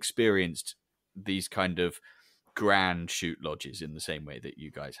haven't experienced these kind of grand shoot lodges in the same way that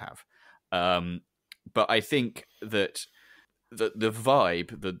you guys have. But I think that the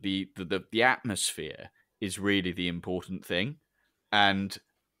vibe, the atmosphere is really the important thing. And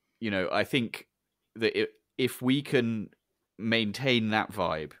I think that if we can maintain that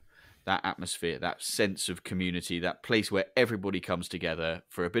vibe, that atmosphere, that sense of community, that place where everybody comes together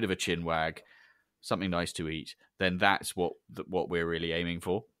for a bit of a chin wag, something nice to eat, then that's what we're really aiming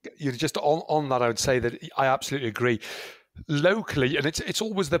for. Just on that, I would say that I absolutely agree. Locally, and it's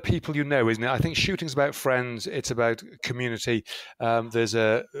always the people you know, isn't it? I think shooting's about friends. It's about community. There's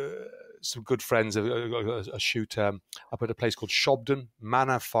some good friends, a shoot up at a place called Shobden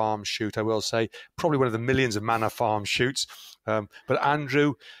Manor Farm shoot, I will say. Probably one of the millions of Manor Farm shoots. But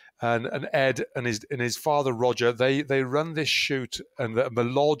Andrew and Ed and his father Roger, they run this shoot, and the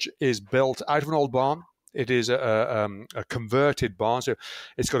lodge is built out of an old barn. It is a converted barn, so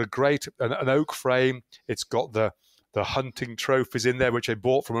it's got an oak frame. It's got the hunting trophies in there, which they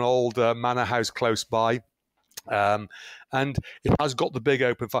bought from an old manor house close by. And it has got the big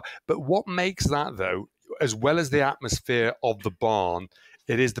open fire. But what makes that, though, as well as the atmosphere of the barn,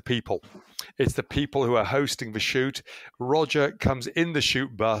 it is the people. It's the people who are hosting the shoot. Roger comes in the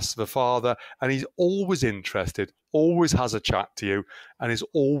shoot bus, the father, and he's always interested, always has a chat to you, and is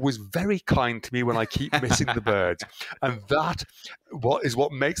always very kind to me when I keep missing the birds. And that is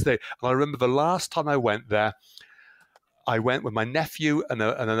what makes it. And I remember the last time I went there, I went with my nephew and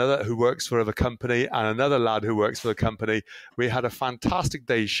another who works for the company and another lad who works for the company. We had a fantastic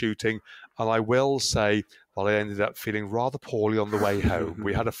day shooting, and I will say, well, I ended up feeling rather poorly on the way home.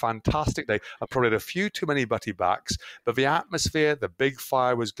 We had a fantastic day. I probably had a few too many butty backs, but the atmosphere, the big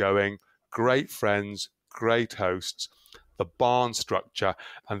fire was going, great friends, great hosts, the barn structure,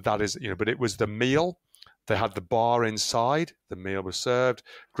 and that is, but it was the meal. They had the bar inside, the meal was served,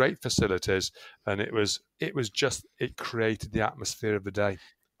 great facilities, and it created the atmosphere of the day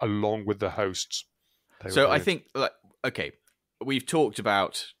along with the hosts. So I think, okay, we've talked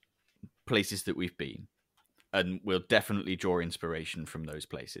about places that we've been, and we'll definitely draw inspiration from those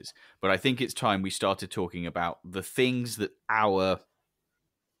places. But I think it's time we started talking about the things that our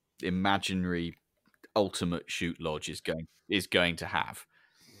imaginary ultimate shoot lodge is going to have.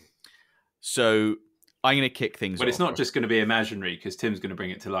 So I'm going to kick things off. But it's not just going to be imaginary, because Tim's going to bring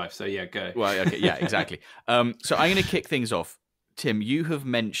it to life. So yeah, go. Well, okay, yeah, exactly. So I'm going to kick things off. Tim, you have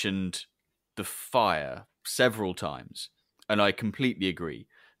mentioned the fire several times, and I completely agree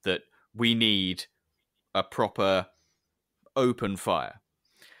that we need a proper open fire.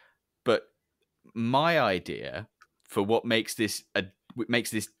 But my idea for what makes this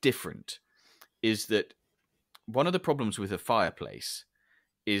different is that one of the problems with a fireplace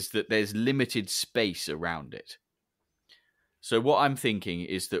is that there's limited space around it. So what I'm thinking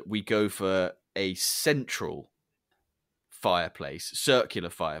is that we go for a central fireplace,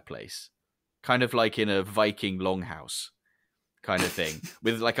 circular fireplace, kind of like in a Viking longhouse kind of thing,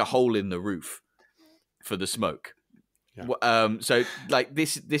 with like a hole in the roof for the smoke. Yeah. So like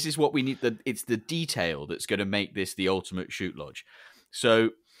this is what we need. It's the detail that's going to make this the ultimate shoot lodge. So,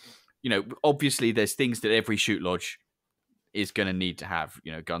 obviously there's things that every shoot lodge is going to need to have,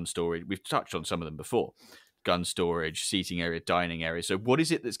 gun storage. We've touched on some of them before. Gun storage, seating area, dining area. So what are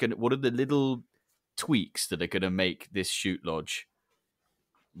the little tweaks that are going to make this shoot lodge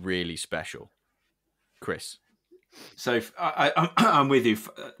really special? Chris? So I'm with you.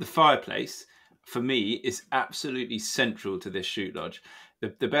 The fireplace, for me, is absolutely central to this shoot lodge.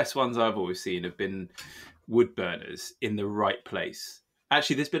 The best ones I've always seen have been wood burners in the right place.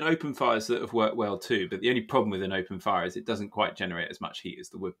 Actually, there's been open fires that have worked well too, but the only problem with an open fire is it doesn't quite generate as much heat as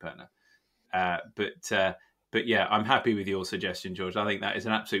the wood burner. But yeah, I'm happy with your suggestion, George. I think that is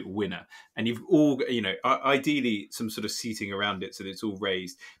an absolute winner. And you've all, ideally some sort of seating around it so that it's all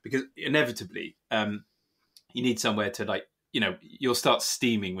raised, because inevitably you need somewhere to you'll start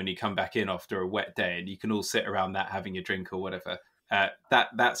steaming when you come back in after a wet day, and you can all sit around that having a drink or whatever.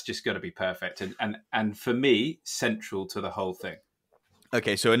 That's just got to be perfect. And for me, central to the whole thing.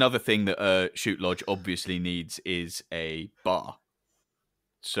 Okay, so another thing that a shoot lodge obviously needs is a bar.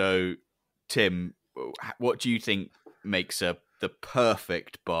 So, Tim, what do you think makes the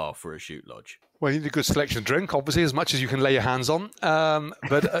perfect bar for a shoot lodge? Well, you need a good selection of drink, obviously, as much as you can lay your hands on.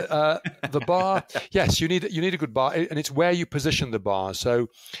 But the bar, yes, you need a good bar, and it's where you position the bar. So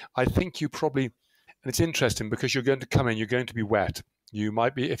I think you probably, and it's interesting because you're going to come in, you're going to be wet. You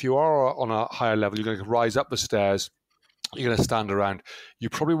might be, if you are on a higher level, you're going to rise up the stairs. you're going to stand around. You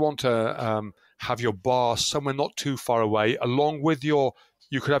probably want to have your bar somewhere not too far away, along with your.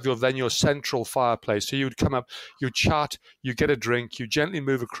 You could have your central fireplace. So you would come up, you chat, you get a drink, you gently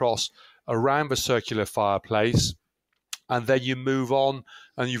move across around the circular fireplace, and then you move on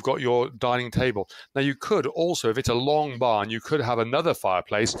and you've got your dining table. Now you could also, if it's a long barn, you could have another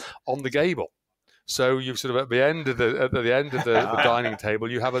fireplace on the gable. So you've sort of at the end of the dining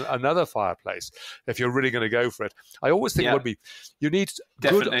table, you have another fireplace if you're really going to go for it. I always think you need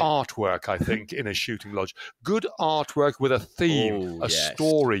good artwork, I think, in a shooting lodge. Good artwork with a theme,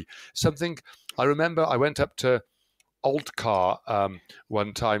 story, something. I remember I went up to Altcar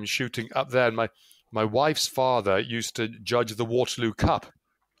one time shooting up there, and my wife's father used to judge the Waterloo Cup.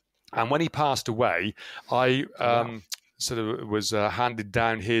 And when he passed away, I sort of was handed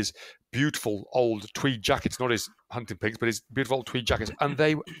down his beautiful old tweed jackets, not his hunting pigs, but his beautiful old tweed jackets. And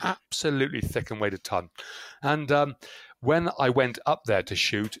they were absolutely thick and weighed a ton. And when I went up there to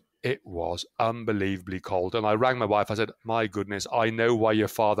shoot, it was unbelievably cold. And I rang my wife. I said, my goodness, I know why your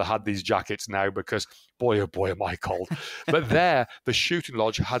father had these jackets now, because boy, oh boy, am I cold. But there, the shooting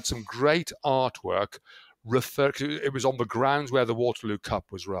lodge had some great artwork. It was on the grounds where the Waterloo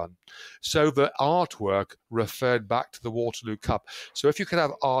Cup was run. So the artwork referred back to the Waterloo Cup. So if you could have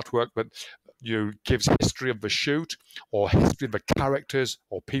artwork that gives history of the shoot, or history of the characters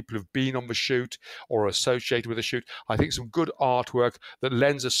or people who've been on the shoot or associated with the shoot, I think some good artwork that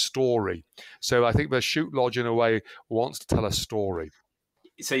lends a story. So I think the shoot lodge in a way wants to tell a story.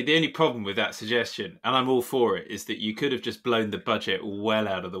 So the only problem with that suggestion, and I'm all for it, is that you could have just blown the budget well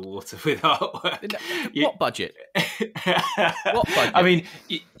out of the water with artwork. What budget? What budget? I mean,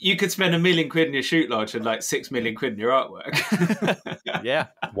 you could spend £1 million in your shoot lodge and like 6 million quid in your artwork. Yeah.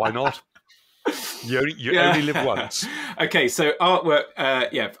 Why not? You only live once. Okay, so artwork,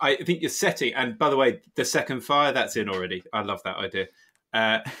 I think your setting, and by the way, the second fire, that's in already. I love that idea.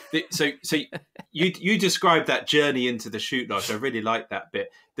 So you described that journey into the shoot lodge. I really like that bit.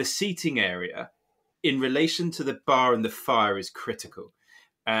 The seating area in relation to the bar and the fire is critical.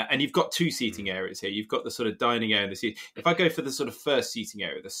 And you've got two seating areas here. You've got the sort of dining area and the seat. If I go for the sort of first seating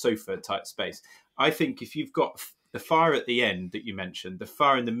area, the sofa type space, I think if you've got the fire at the end that you mentioned, the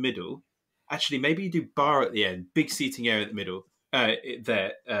fire in the middle, actually maybe you do bar at the end, big seating area at the middle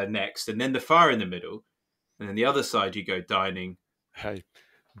next, and then the fire in the middle, and then the other side you go dining. Hey,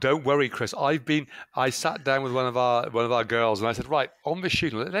 don't worry, Chris. I sat down with one of our girls, and I said, right, on the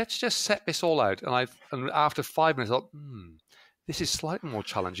shooting, let's just set this all out. And after 5 minutes, I thought, this is slightly more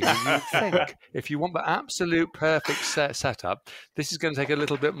challenging than you would think. If you want the absolute perfect setup, this is going to take a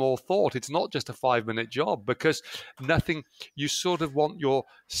little bit more thought. It's not just a 5-minute job, because you sort of want your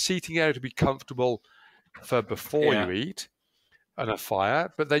seating area to be comfortable for before you eat, and a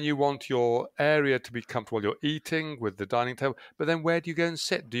fire, but then you want your area to be comfortable. You're eating with the dining table, but then where do you go and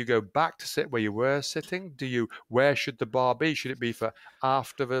sit? Do you go back to sit where you were sitting? Where should the bar be? Should it be for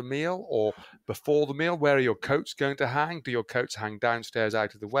after the meal or before the meal? Where are your coats going to hang? Do your coats hang downstairs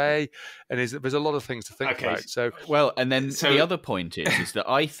out of the way? And there's a lot of things to think about. So the other point is that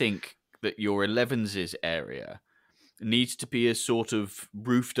I think that your 11s area needs to be a sort of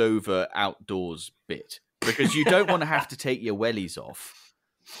roofed over outdoors bit. Because you don't want to have to take your wellies off,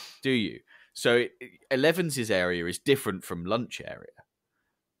 do you? So 11's area is different from lunch area.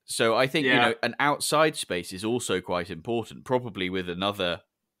 So I think an outside space is also quite important, probably with another,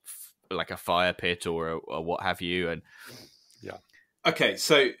 like a fire pit or what have you. And okay,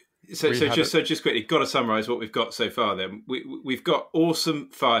 so just quickly, got to summarise what we've got so far. Then we've got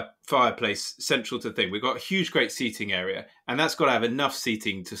awesome fireplace central to the thing. We've got a huge, great seating area, and that's got to have enough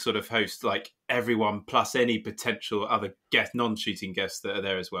seating to sort of host like everyone plus any potential other non-shooting guests that are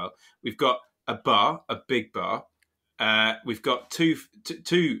there as well. We've got a bar, a big bar. We've got two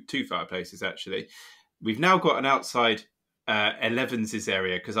fireplaces actually. We've now got an outside 11's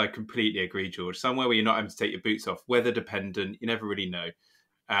area, because I completely agree, George. Somewhere where you're not having to take your boots off, weather dependent. You never really know.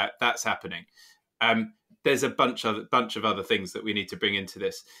 That's happening. There's a bunch of other things that we need to bring into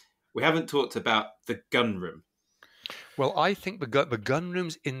this. We haven't talked about the gun room. Well, I think the gun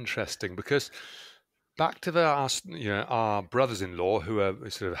room's interesting, because back to our brothers-in-law who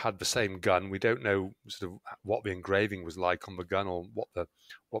sort of had the same gun. We don't know sort of what the engraving was like on the gun, or what the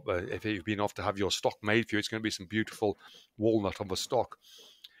if you've been off to have your stock made for you, it's going to be some beautiful walnut on the stock.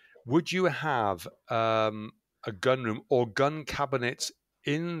 Would you have a gun room or gun cabinets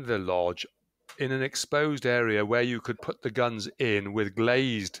in the lodge in an exposed area where you could put the guns in with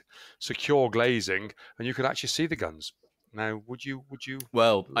secure glazing, and you could actually see the guns? Now, would you?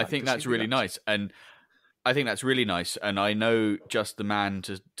 Well, like I think to that's see really the guns? nice. And I think that's really nice, and I know just the man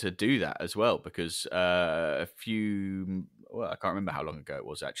to do that as well, because I can't remember how long ago it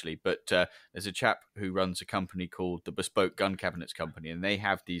was actually, but there's a chap who runs a company called the Bespoke Gun Cabinets Company, and they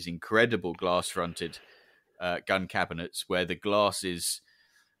have these incredible glass-fronted gun cabinets where the glass is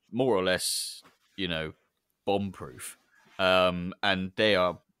more or less, bomb-proof, and they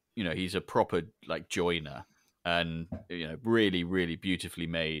are, he's a proper like joiner, and really, really beautifully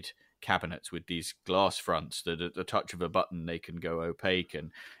made cabinets with these glass fronts that at the touch of a button they can go opaque,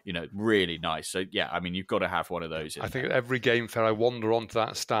 and really nice. So yeah, I mean, you've got to have one of those. I think at every game fair I wander onto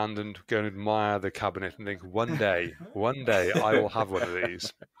that stand and go and admire the cabinet and think, one day I will have one of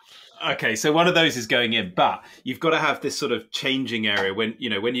these. Okay, so one of those is going in, but you've got to have this sort of changing area when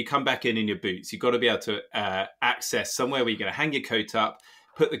you come back in your boots. You've got to be able to access somewhere where you're going to hang your coat up,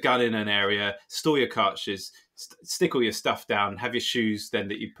 put the gun in an area, store your cartridges, stick all your stuff down, have your shoes then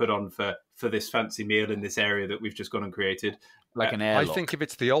that you put on for this fancy meal in this area that we've just gone and created. Like an airlock. I think if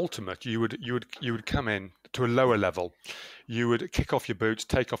it's the ultimate, you would come in to a lower level. You would kick off your boots,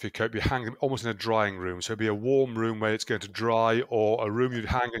 take off your coat, you hang them almost in a drying room. So it'd be a warm room where it's going to dry, or a room you'd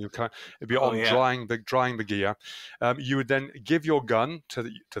hang and it'd be drying the gear. You would then give your gun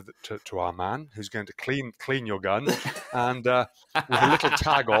to our man who's going to clean your gun, and with a little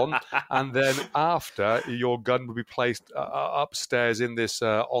tag on. And then after, your gun would be placed upstairs in this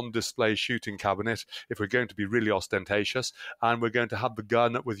on display shooting cabinet. If we're going to be really ostentatious, and we're going to have the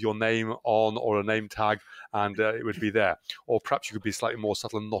gun with your name on or a name tag, and it would be there. Or perhaps you could be slightly more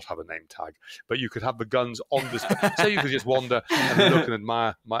subtle and not have a name tag, but you could have the guns on display. So you could just wander and look and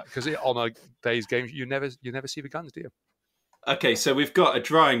admire, because on a day's game you never see the guns, do you? Okay, so we've got a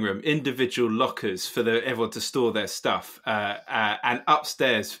drying room, individual lockers for everyone to store their stuff, and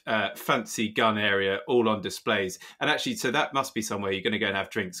upstairs, fancy gun area, all on displays. And actually, so that must be somewhere you're going to go and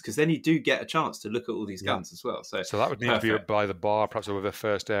have drinks, because then you do get a chance to look at all these guns as well. So that would need to be by the bar, perhaps over the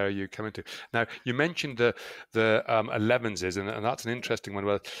first area you come into. Now, you mentioned the 11s, and that's an interesting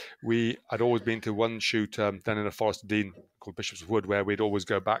one. I'd always been to one shoot down in a Forest of Dean called Bishop's Wood, where we'd always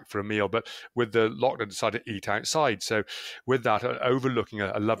go back for a meal, but with the lockdown decided to eat outside. So with that, overlooking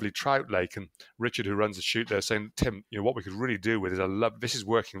a lovely trout lake, and Richard, who runs the shoot there, saying, Tim, what we could really do with this is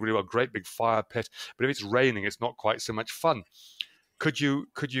working really well, great big fire pit, but if it's raining, it's not quite so much fun. Could you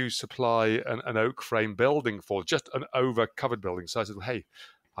supply an oak frame building for just an over covered building? So I said, well, hey,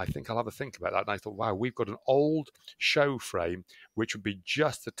 I think I'll have a think about that. And I thought, wow, we've got an old show frame, which would be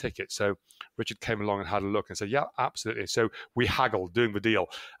just the ticket. So Richard came along and had a look and said, yeah, absolutely. So we haggled doing the deal.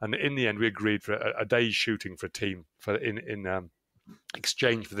 And in the end, we agreed for a day's shooting for a team in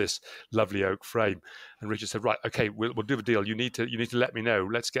exchange for this lovely oak frame. And Richard said, right, okay, we'll do the deal. You need to let me know.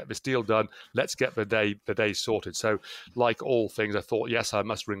 Let's get this deal done. Let's get the day sorted. So like all things, I thought, yes, I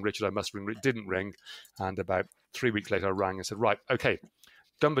must ring Richard. It didn't ring. And about 3 weeks later, I rang and said, right, okay,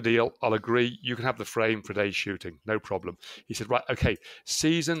 done the deal. I'll agree. You can have the frame for day's shooting. No problem. He said, right, okay,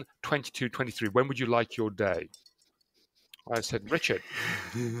 season 22-23, when would you like your day? I said, Richard,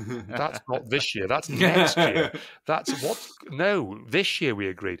 that's not this year. That's next year. That's what? No, this year we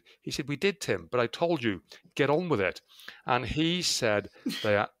agreed. He said, we did, Tim, but I told you, get on with it. And he said,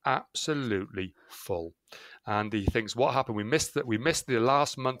 they are absolutely full. And he thinks, what happened? We missed the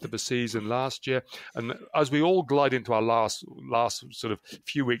last month of the season last year. And as we all glide into our last sort of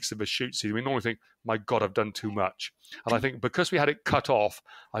few weeks of the shoot season, we normally think, my God, I've done too much. And I think because we had it cut off,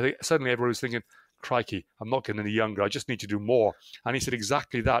 I think suddenly everyone was thinking, crikey, I'm not getting any younger. I just need to do more. And he said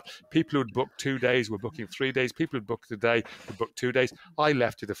exactly that. People who'd booked 2 days were booking 3 days. People who'd booked a day would book 2 days. I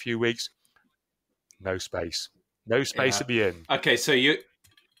left it a few weeks. No space at the inn. Okay, so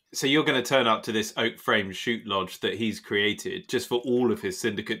you're going to turn up to this oak frame shoot lodge that he's created just for all of his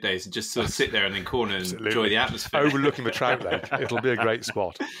syndicate days and just sort of sit there in the corner and enjoy the atmosphere. Overlooking the trout lake. It'll be a great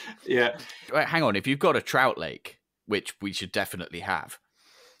spot. Yeah. Wait, hang on. If you've got a trout lake, which we should definitely have,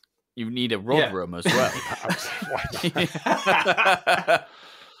 you need a rod room as well.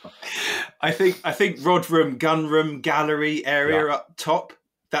 I think rod room, gun room, gallery area up top.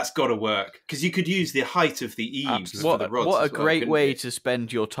 That's got to work, because you could use the height of the eaves for the rods. What a great way to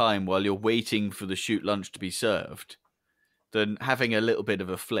spend your time while you're waiting for the shoot lunch to be served, than having a little bit of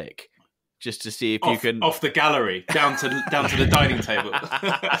a flick, just to see if you can off the gallery down to the dining table.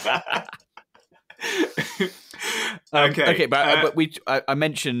 Okay, but I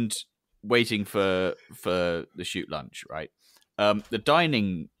mentioned waiting for the shoot lunch, right? The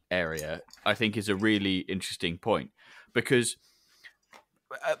dining area, I think, is a really interesting point, because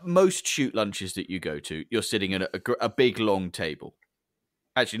most shoot lunches that you go to, you're sitting at a big long table.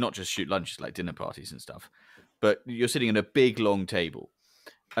 Actually, not just shoot lunches, like dinner parties and stuff, but you're sitting at a big long table.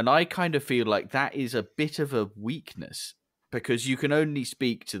 And I kind of feel like that is a bit of a weakness because you can only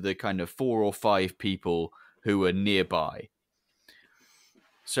speak to the kind of 4 or 5 people who are nearby.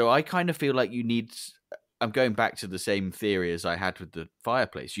 So I kind of feel like you need... I'm going back to the same theory as I had with the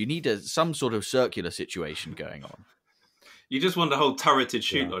fireplace. You need some sort of circular situation going on. You just want a whole turreted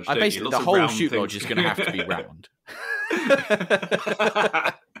shoot lodge, don't basically, you? Lots the whole round shoot things. lodge is going to have to be round.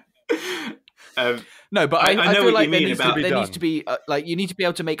 No, but I know feel what like you there mean needs about to be like you need to be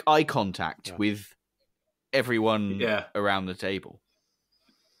able to make eye contact with everyone around the table.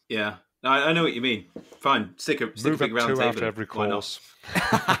 Yeah, I know what you mean. Fine, stick a big round table after every course.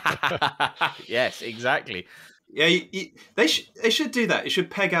 Yes, exactly. Yeah, they should do that. It should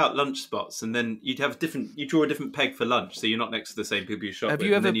peg out lunch spots, and then you'd have you draw a different peg for lunch, so you're not next to the same people you shop with.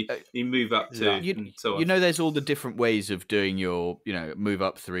 And then you move up to, and so on. You know, there's all the different ways of doing your, move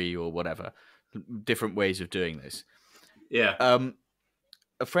up 3 or whatever, different ways of doing this. Yeah.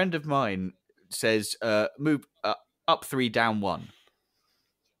 A friend of mine says, move up 3, down 1.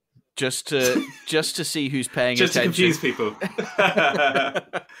 Just to see who's paying just attention. Just to confuse people.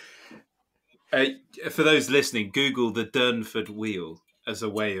 For those listening, Google the Durnford wheel as a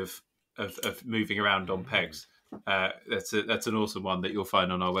way of moving around on pegs. That's an awesome one that you'll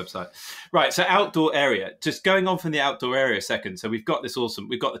find on our website. Right, so outdoor area. Just going on from the outdoor area a second. So we've got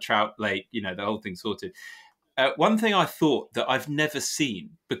we've got the trout lake, the whole thing sorted. One thing I thought that I've never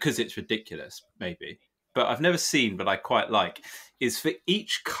seen, because it's ridiculous, maybe, but I've never seen, but I quite like, is for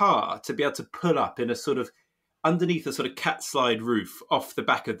each car to be able to pull up in a sort of underneath a sort of cat slide roof off the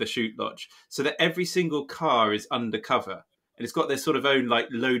back of the shoot lodge, so that every single car is undercover. And it's got their sort of own like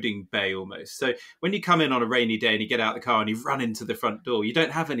loading bay almost. So when you come in on a rainy day and you get out of the car and you run into the front door, you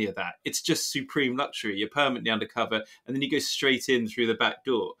don't have any of that. It's just supreme luxury. You're permanently undercover, and then you go straight in through the back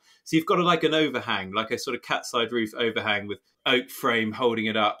door. So you've got like an overhang, like a sort of cat side roof overhang with oak frame holding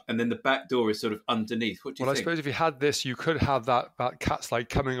it up, and then the back door is sort of underneath. What do you think? I suppose if you had this, you could have that cat slide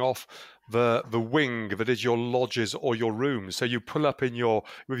coming off the wing that is your lodges or your rooms. So you pull up with your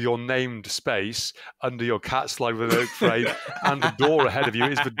named space under your cat slide with an oak frame, and the door ahead of you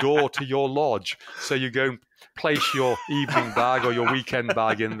is the door to your lodge. So you go and place your evening bag or your weekend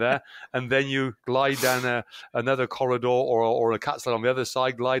bag in there, and then you glide down another corridor or a cat slide on the other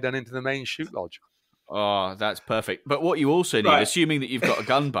side, glide down into the main shoot lodge. Oh, that's perfect. But what you also need, assuming that you've got a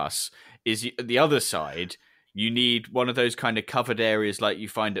gun bus, is the other side. You need one of those kind of covered areas like you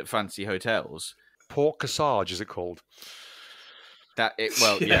find at fancy hotels. Port cassage, is it called?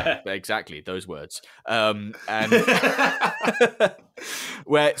 Yeah, exactly, those words. And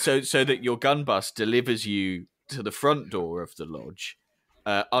where so that your gun bus delivers you to the front door of the lodge,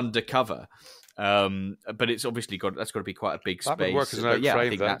 undercover. But it's obviously that's got to be quite a big space. That would work as an oak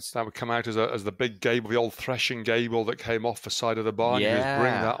frame. That would come out as the big gable, the old threshing gable that came off the side of the barn. Yeah. You just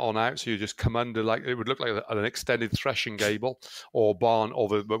bring that on out, so you just come under, like it would look like an extended threshing gable or barn, or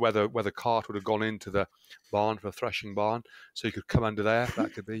where the cart would have gone into the barn for a threshing barn. So you could come under there.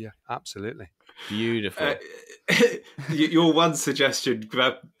 That could be absolutely beautiful. Your one suggestion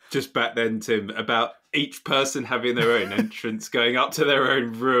just back then, Tim, about each person having their own entrance, going up to their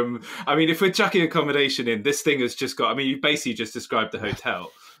own room. I mean, if we're chucking accommodation in, this thing has just got... I mean, you basically just described the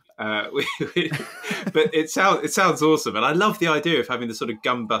hotel. But it sounds awesome. And I love the idea of having the sort of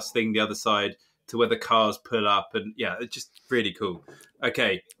gun bus thing the other side to where the cars pull up. And yeah, it's just really cool.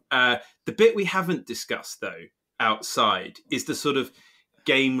 Okay. The bit we haven't discussed, though, outside is the sort of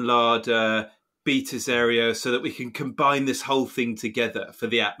game larder... beaters area, so that we can combine this whole thing together for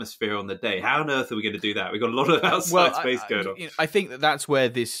the atmosphere on the day. How on earth are we going to do that? We've got a lot of outside space going on. I think that's where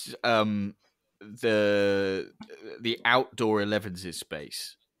this the outdoor 11s is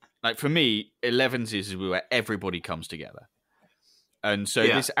space. Like for me, 11s is where everybody comes together, and so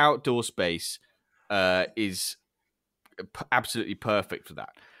this outdoor space is absolutely perfect for that.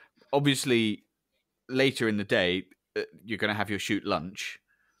 Obviously, later in the day, you're going to have your shoot lunch.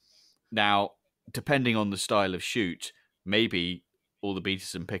 Now, depending on the style of shoot, maybe all the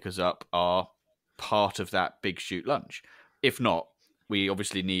beaters and pickers up are part of that big shoot lunch. If not, we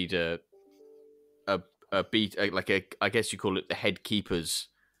obviously need a beat, I guess you call it the head keeper's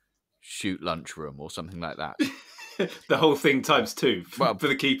shoot lunch room or something like that. The whole thing times 2 for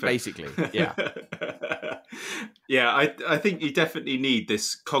the keeper. Basically, yeah. Yeah, I think you definitely need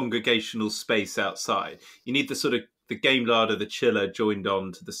this congregational space outside. You need the sort of the game larder, the chiller joined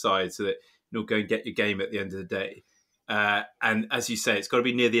on to the side so that you'll go and get your game at the end of the day. And as you say, it's got to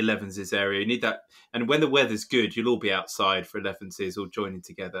be near the 11s area. You need that. And when the weather's good, you'll all be outside for 11s all joining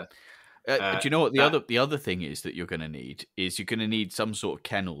together. Do you know what the other thing is that you're going to need? Is you're going to need some sort of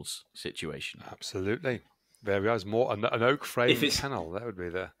kennels situation. Absolutely. There we are. There's more an oak frame If it's- kennel. That would be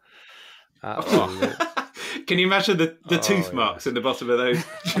the. Can you imagine the tooth marks in the bottom of those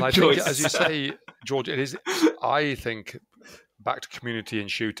And I think, joists? as you say, George, it is. I think back to community and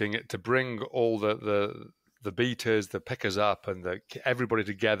shooting, to bring all the beaters, the pickers up, and everybody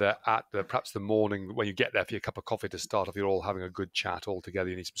together at perhaps the morning when you get there for your cup of coffee to start off. You're all having a good chat all together.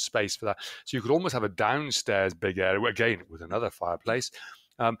 You need some space for that, so you could almost have a downstairs big area again with another fireplace.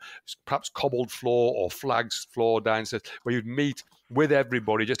 Perhaps cobbled floor or flagged floor downstairs where you'd meet with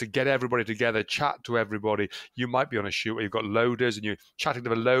everybody just to get everybody together, chat to everybody. You might be on a shoot where you've got loaders and you're chatting to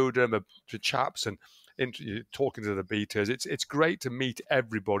the loader and the chaps and you're talking to the beaters. It's great to meet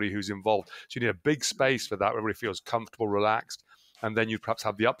everybody who's involved. So you need a big space for that where everybody feels comfortable, relaxed. And then you'd perhaps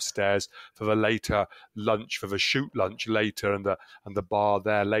have the upstairs for the later lunch, for the shoot lunch later, and the bar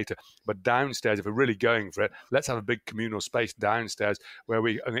there later. But downstairs, if we're really going for it, let's have a big communal space downstairs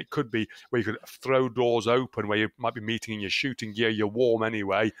and it could be where you could throw doors open, where you might be meeting in your shooting gear, you're warm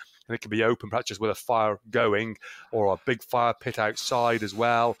anyway, and it could be open perhaps just with a fire going, or a big fire pit outside as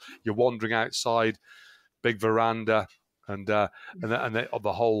well. You're wandering outside, big veranda, and the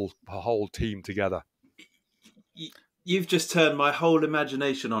whole team together. You've just turned my whole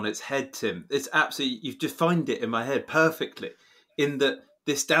imagination on its head, Tim. It's absolutely, you've defined it in my head perfectly. In that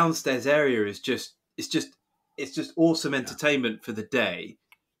this downstairs area is just awesome entertainment for the day.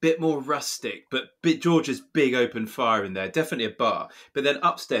 Bit more rustic, but George's big open fire in there. Definitely a bar. But then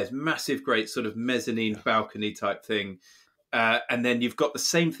upstairs, massive, great sort of mezzanine balcony type thing. And then you've got the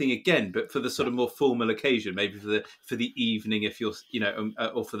same thing again, but for the sort of more formal occasion, maybe for the evening, if you're,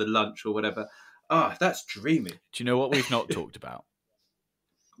 or for the lunch or whatever. Ah, that's dreamy. Do you know what we've not talked about?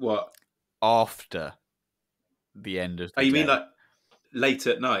 What? After the end of the you day. mean like late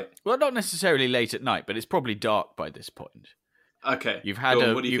at night? Well, not necessarily late at night, but it's probably dark by this point. Okay. You've had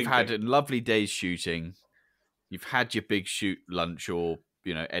had a lovely day's shooting. You've had your big shoot lunch or,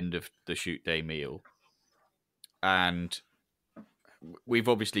 end of the shoot day meal. And we've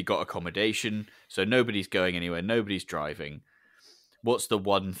obviously got accommodation, so nobody's going anywhere, nobody's driving. What's the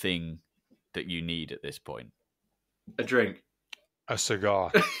one thing that you need at this point? A drink. A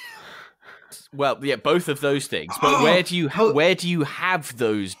cigar. Well, yeah, both of those things. But where do you have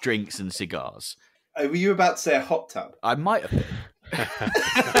those drinks and cigars? Were you about to say a hot tub? I might have been.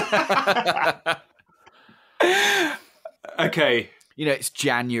 Okay. It's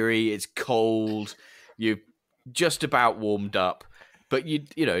January, it's cold, you've just about warmed up, but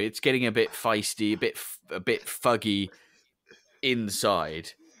it's getting a bit feisty, a bit fuggy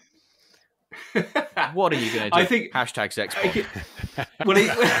inside. What are you going to do? I think #Sexbomb.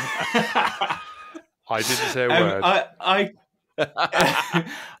 I didn't say a word.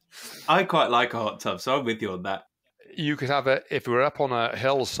 I quite like a hot tub, so I'm with you on that. You could have if we were up on a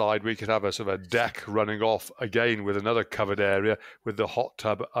hillside, we could have a sort of a deck running off again with another covered area with the hot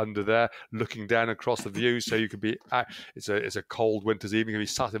tub under there, looking down across the view. So you could be, it's a cold winter's evening, you could be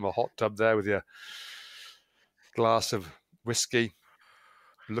sat in a hot tub there with your glass of whiskey,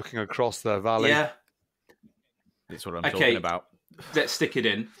 looking across the valley. Yeah, that's what I'm talking about. Let's stick it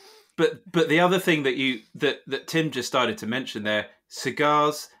in. But the other thing that Tim just started to mention there,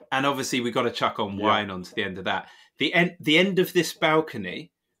 cigars, and obviously we've got to chuck on wine onto the end of that. The end of this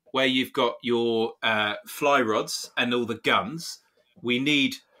balcony, where you've got your fly rods and all the guns, we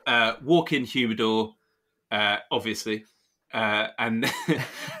need walk-in humidor, obviously, and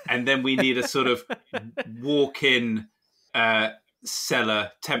and then we need a sort of walk-in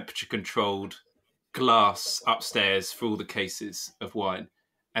cellar, temperature-controlled glass upstairs for all the cases of wine.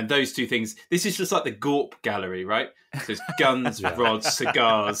 And those two things, this is just like the Gorp gallery, right? So it's guns, rods,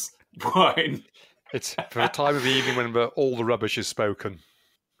 cigars, wine. It's for a time of the evening when all the rubbish is spoken.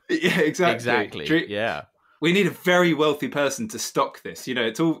 Yeah, exactly. Yeah. We need a very wealthy person to stock this.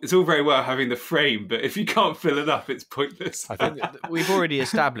 It's all very well having the frame, but if you can't fill it up, it's pointless. I think we've already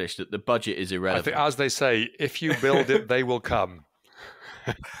established that the budget is irrelevant. I think, as they say, if you build it, they will come.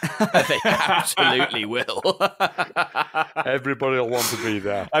 They absolutely will. Everybody will want to be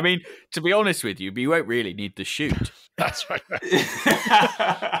there. I mean, to be honest with you, you won't really need the shoot. That's right.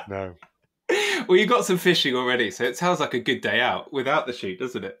 No. Well, you got some fishing already, so it sounds like a good day out without the shoot,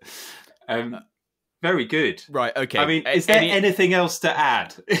 doesn't it? Very good. Right, okay. I mean, is there anything else to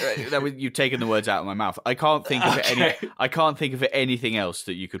add? You've taken the words out of my mouth. I can't think of anything else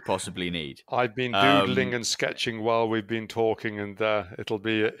that you could possibly need. I've been doodling and sketching while we've been talking, and it'll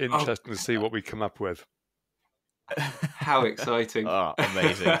be interesting to see what we come up with. How exciting. Oh,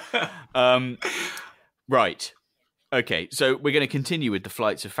 amazing. Right. Okay, so we're going to continue with the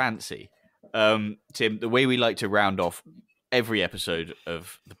flights of fancy. Tim, the way we like to round off every episode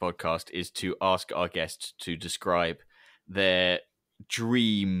of the podcast is to ask our guests to describe their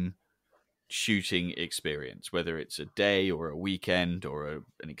dream shooting experience, whether it's a day or a weekend or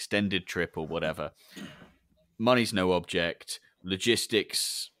an extended trip or whatever. Money's no object.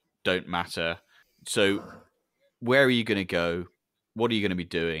 Logistics don't matter. So where are you going to go? What are you going to be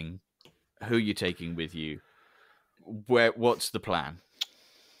doing? Who are you taking with you? What's the plan?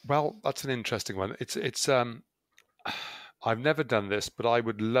 Well, that's an interesting one. It's I've never done this, but I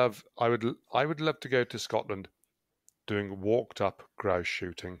would love to go to Scotland doing walked up grouse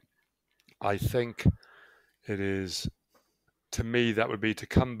shooting. I think it is, to me, that would be to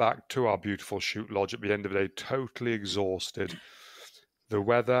come back to our beautiful shoot lodge at the end of the day, totally exhausted. The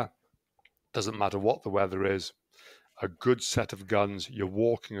weather, doesn't matter what the weather is, a good set of guns, you're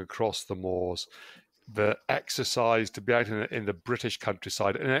walking across the moors. The exercise to be out in the British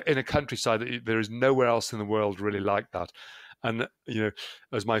countryside, in a countryside that there is nowhere else in the world really like that. And,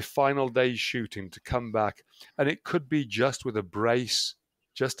 as my final day shooting, to come back, and it could be just with a brace,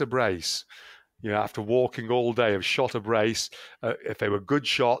 after walking all day, I've shot a brace. If they were good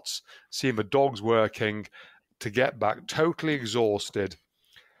shots, seeing the dogs working, to get back totally exhausted,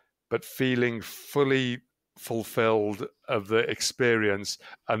 but feeling fully fulfilled of the experience,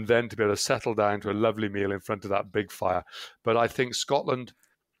 and then to be able to settle down to a lovely meal in front of that big fire. But I think Scotland,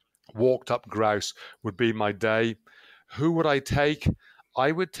 walked up grouse would be my day. Who would I take?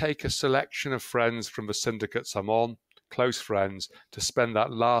 I would take a selection of friends from the syndicates I'm on, close friends, to spend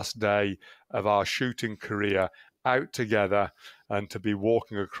that last day of our shooting career out together, and to be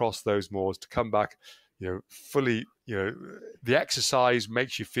walking across those moors, to come back fully, the exercise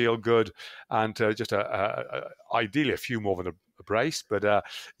makes you feel good, and just ideally a few more than a brace, but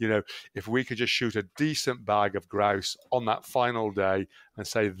if we could just shoot a decent bag of grouse on that final day and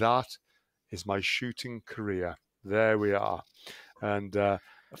say, that is my shooting career, there we are, and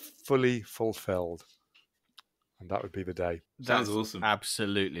fully fulfilled, and that would be the day. Sounds awesome.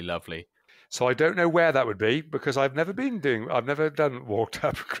 Absolutely lovely. So I don't know where that would be, because I've never done walked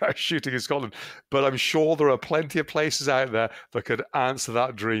up grouse shooting in Scotland, but I'm sure there are plenty of places out there that could answer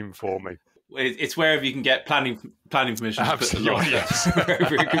that dream for me. It's wherever you can get planning permission. Absolutely, yes.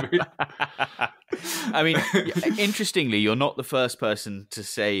 I mean, interestingly, you're not the first person to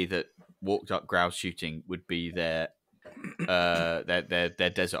say that walked up grouse shooting would be their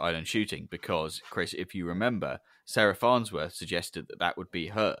desert island shooting, because, Chris, if you remember, Sarah Farnsworth suggested that would be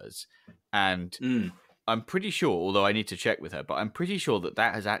hers. And I'm pretty sure, although I need to check with her, but I'm pretty sure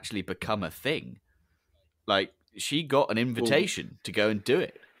that has actually become a thing. Like, she got an invitation to go and do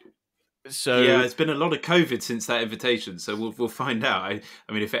it. So yeah, it's been a lot of COVID since that invitation, so we'll find out.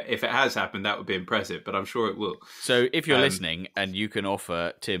 I mean, if it has happened, that would be impressive, but I'm sure it will. So if you're listening and you can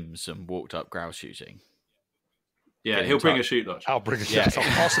offer Tim some walked up grouse shooting, yeah, he'll bring a shoot lodge. I'll bring a shoot lodge. I'll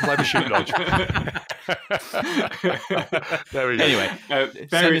possibly have a shoot lodge. There we go. Anyway,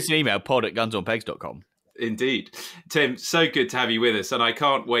 send us an email, pod@gunsonpegs.com. Indeed. Tim, so good to have you with us, and I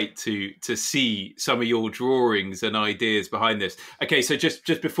can't wait to see some of your drawings and ideas behind this. Okay, so just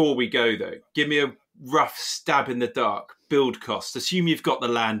before we go, though, give me a rough stab in the dark build cost. Assume you've got the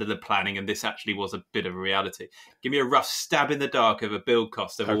land and the planning, and this actually was a bit of a reality. Give me a rough stab in the dark of a build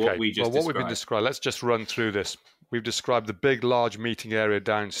cost of what we just described. What we've been described, let's just run through this. We've described the big, large meeting area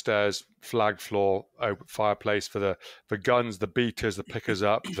downstairs, flag floor, open fireplace for the guns, the beaters, the pickers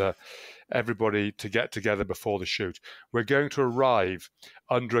up, everybody to get together before the shoot. We're going to arrive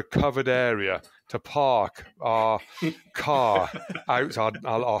under a covered area to park our car out,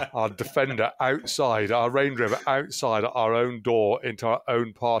 our Defender outside, our Range Rover outside our own door into our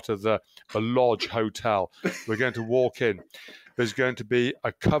own part of the lodge hotel. We're going to walk in. There's going to be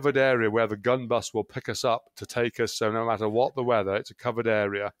a covered area where the gun bus will pick us up to take us. So no matter what the weather, it's a covered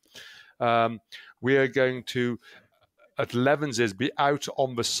area. We are going to, at Levens's, be out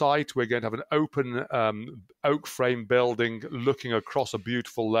on the site. We're going to have an open oak frame building looking across a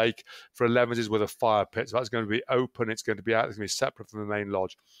beautiful lake for Levens's with a fire pit. So that's going to be open. It's going to be out. It's going to be separate from the main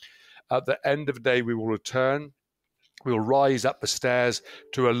lodge. At the end of the day, we will return. We'll rise up the stairs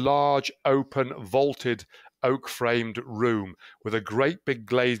to a large, open, vaulted oak-framed room with a great big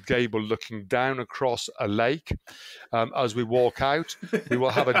glazed gable looking down across a lake. As we walk out, we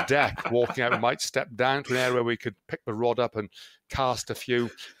will have a deck walking out. We might step down to an area where we could pick the rod up and cast a few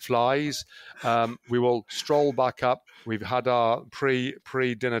flies. We will stroll back up. We've had our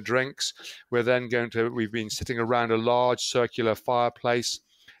pre-dinner drinks. We've been sitting around a large circular fireplace,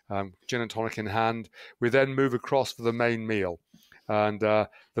 gin and tonic in hand. We then move across for the main meal. And the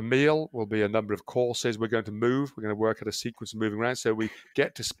meal will be a number of courses. We're going to move. We're going to work at a sequence of moving around so we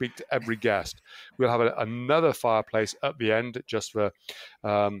get to speak to every guest. We'll have another fireplace at the end just for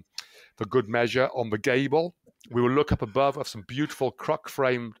good measure on the gable. We will look up above of some beautiful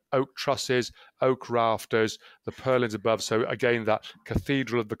cruck-framed oak trusses, oak rafters, the purlins above. So again, that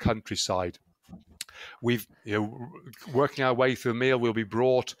cathedral of the countryside. We've, working our way through the meal, we'll be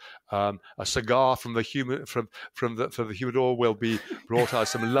brought a cigar from the humidor. Will be brought out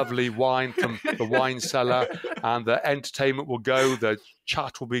some lovely wine from the wine cellar, and the entertainment will go. The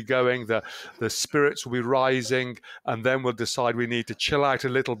chat will be going. The spirits will be rising, and then we'll decide we need to chill out a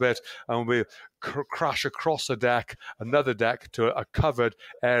little bit, and we'll crash across another deck to a covered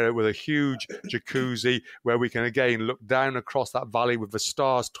area with a huge jacuzzi where we can again look down across that valley with the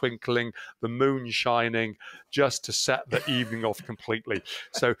stars twinkling, the moon shining, just to set the evening off completely.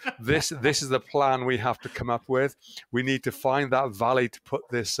 So this is the plan we have to come up with. We need to find that valley to put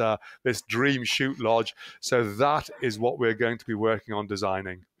this dream shoot lodge. So that is what we're going to be working on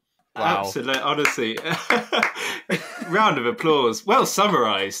designing. Wow. Absolutely, honestly. Round of applause. Well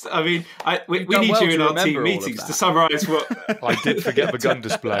summarised. I mean, we need you in our team meetings to summarise what... I did forget the gun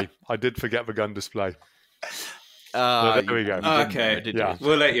display. There we go. Okay,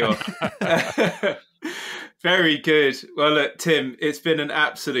 we'll let you on. Very good. Well, look, Tim, it's been an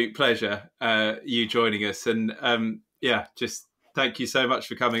absolute pleasure you joining us. And just thank you so much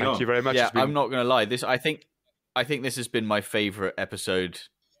for coming on. Thank you very much. Yeah, I'm not going to lie. I think this has been my favourite episode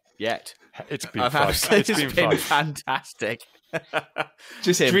yet. It's been fun. It's been fantastic.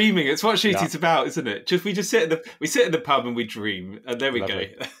 Just Tim. Dreaming. It's what shooting's about, isn't it? We sit in the pub and we dream, and there we go.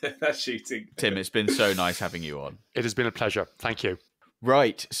 That's shooting. Tim, it's been so nice having you on. It has been a pleasure. Thank you.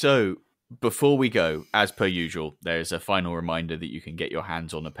 Right. So before we go, as per usual, there's a final reminder that you can get your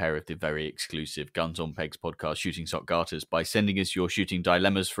hands on a pair of the very exclusive Guns on Pegs podcast shooting sock garters by sending us your shooting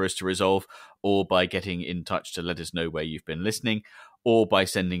dilemmas for us to resolve, or by getting in touch to let us know where you've been listening, or by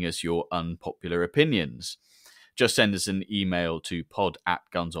sending us your unpopular opinions. Just send us an email to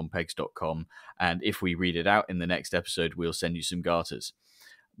pod@gunsonpegs.com, and if we read it out in the next episode, we'll send you some garters.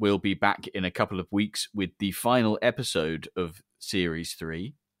 We'll be back in a couple of weeks with the final episode of Series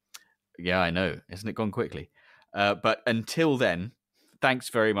 3. Yeah, I know. Isn't it gone quickly? But until then, thanks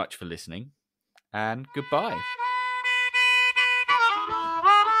very much for listening, and goodbye.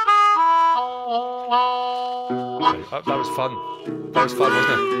 That was fun. That was fun,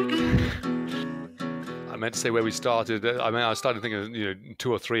 wasn't it? I meant to say where we started. I started thinking of £200,000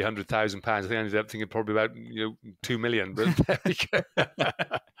 or £300,000. I think I ended up thinking probably about 2 million. But there we go.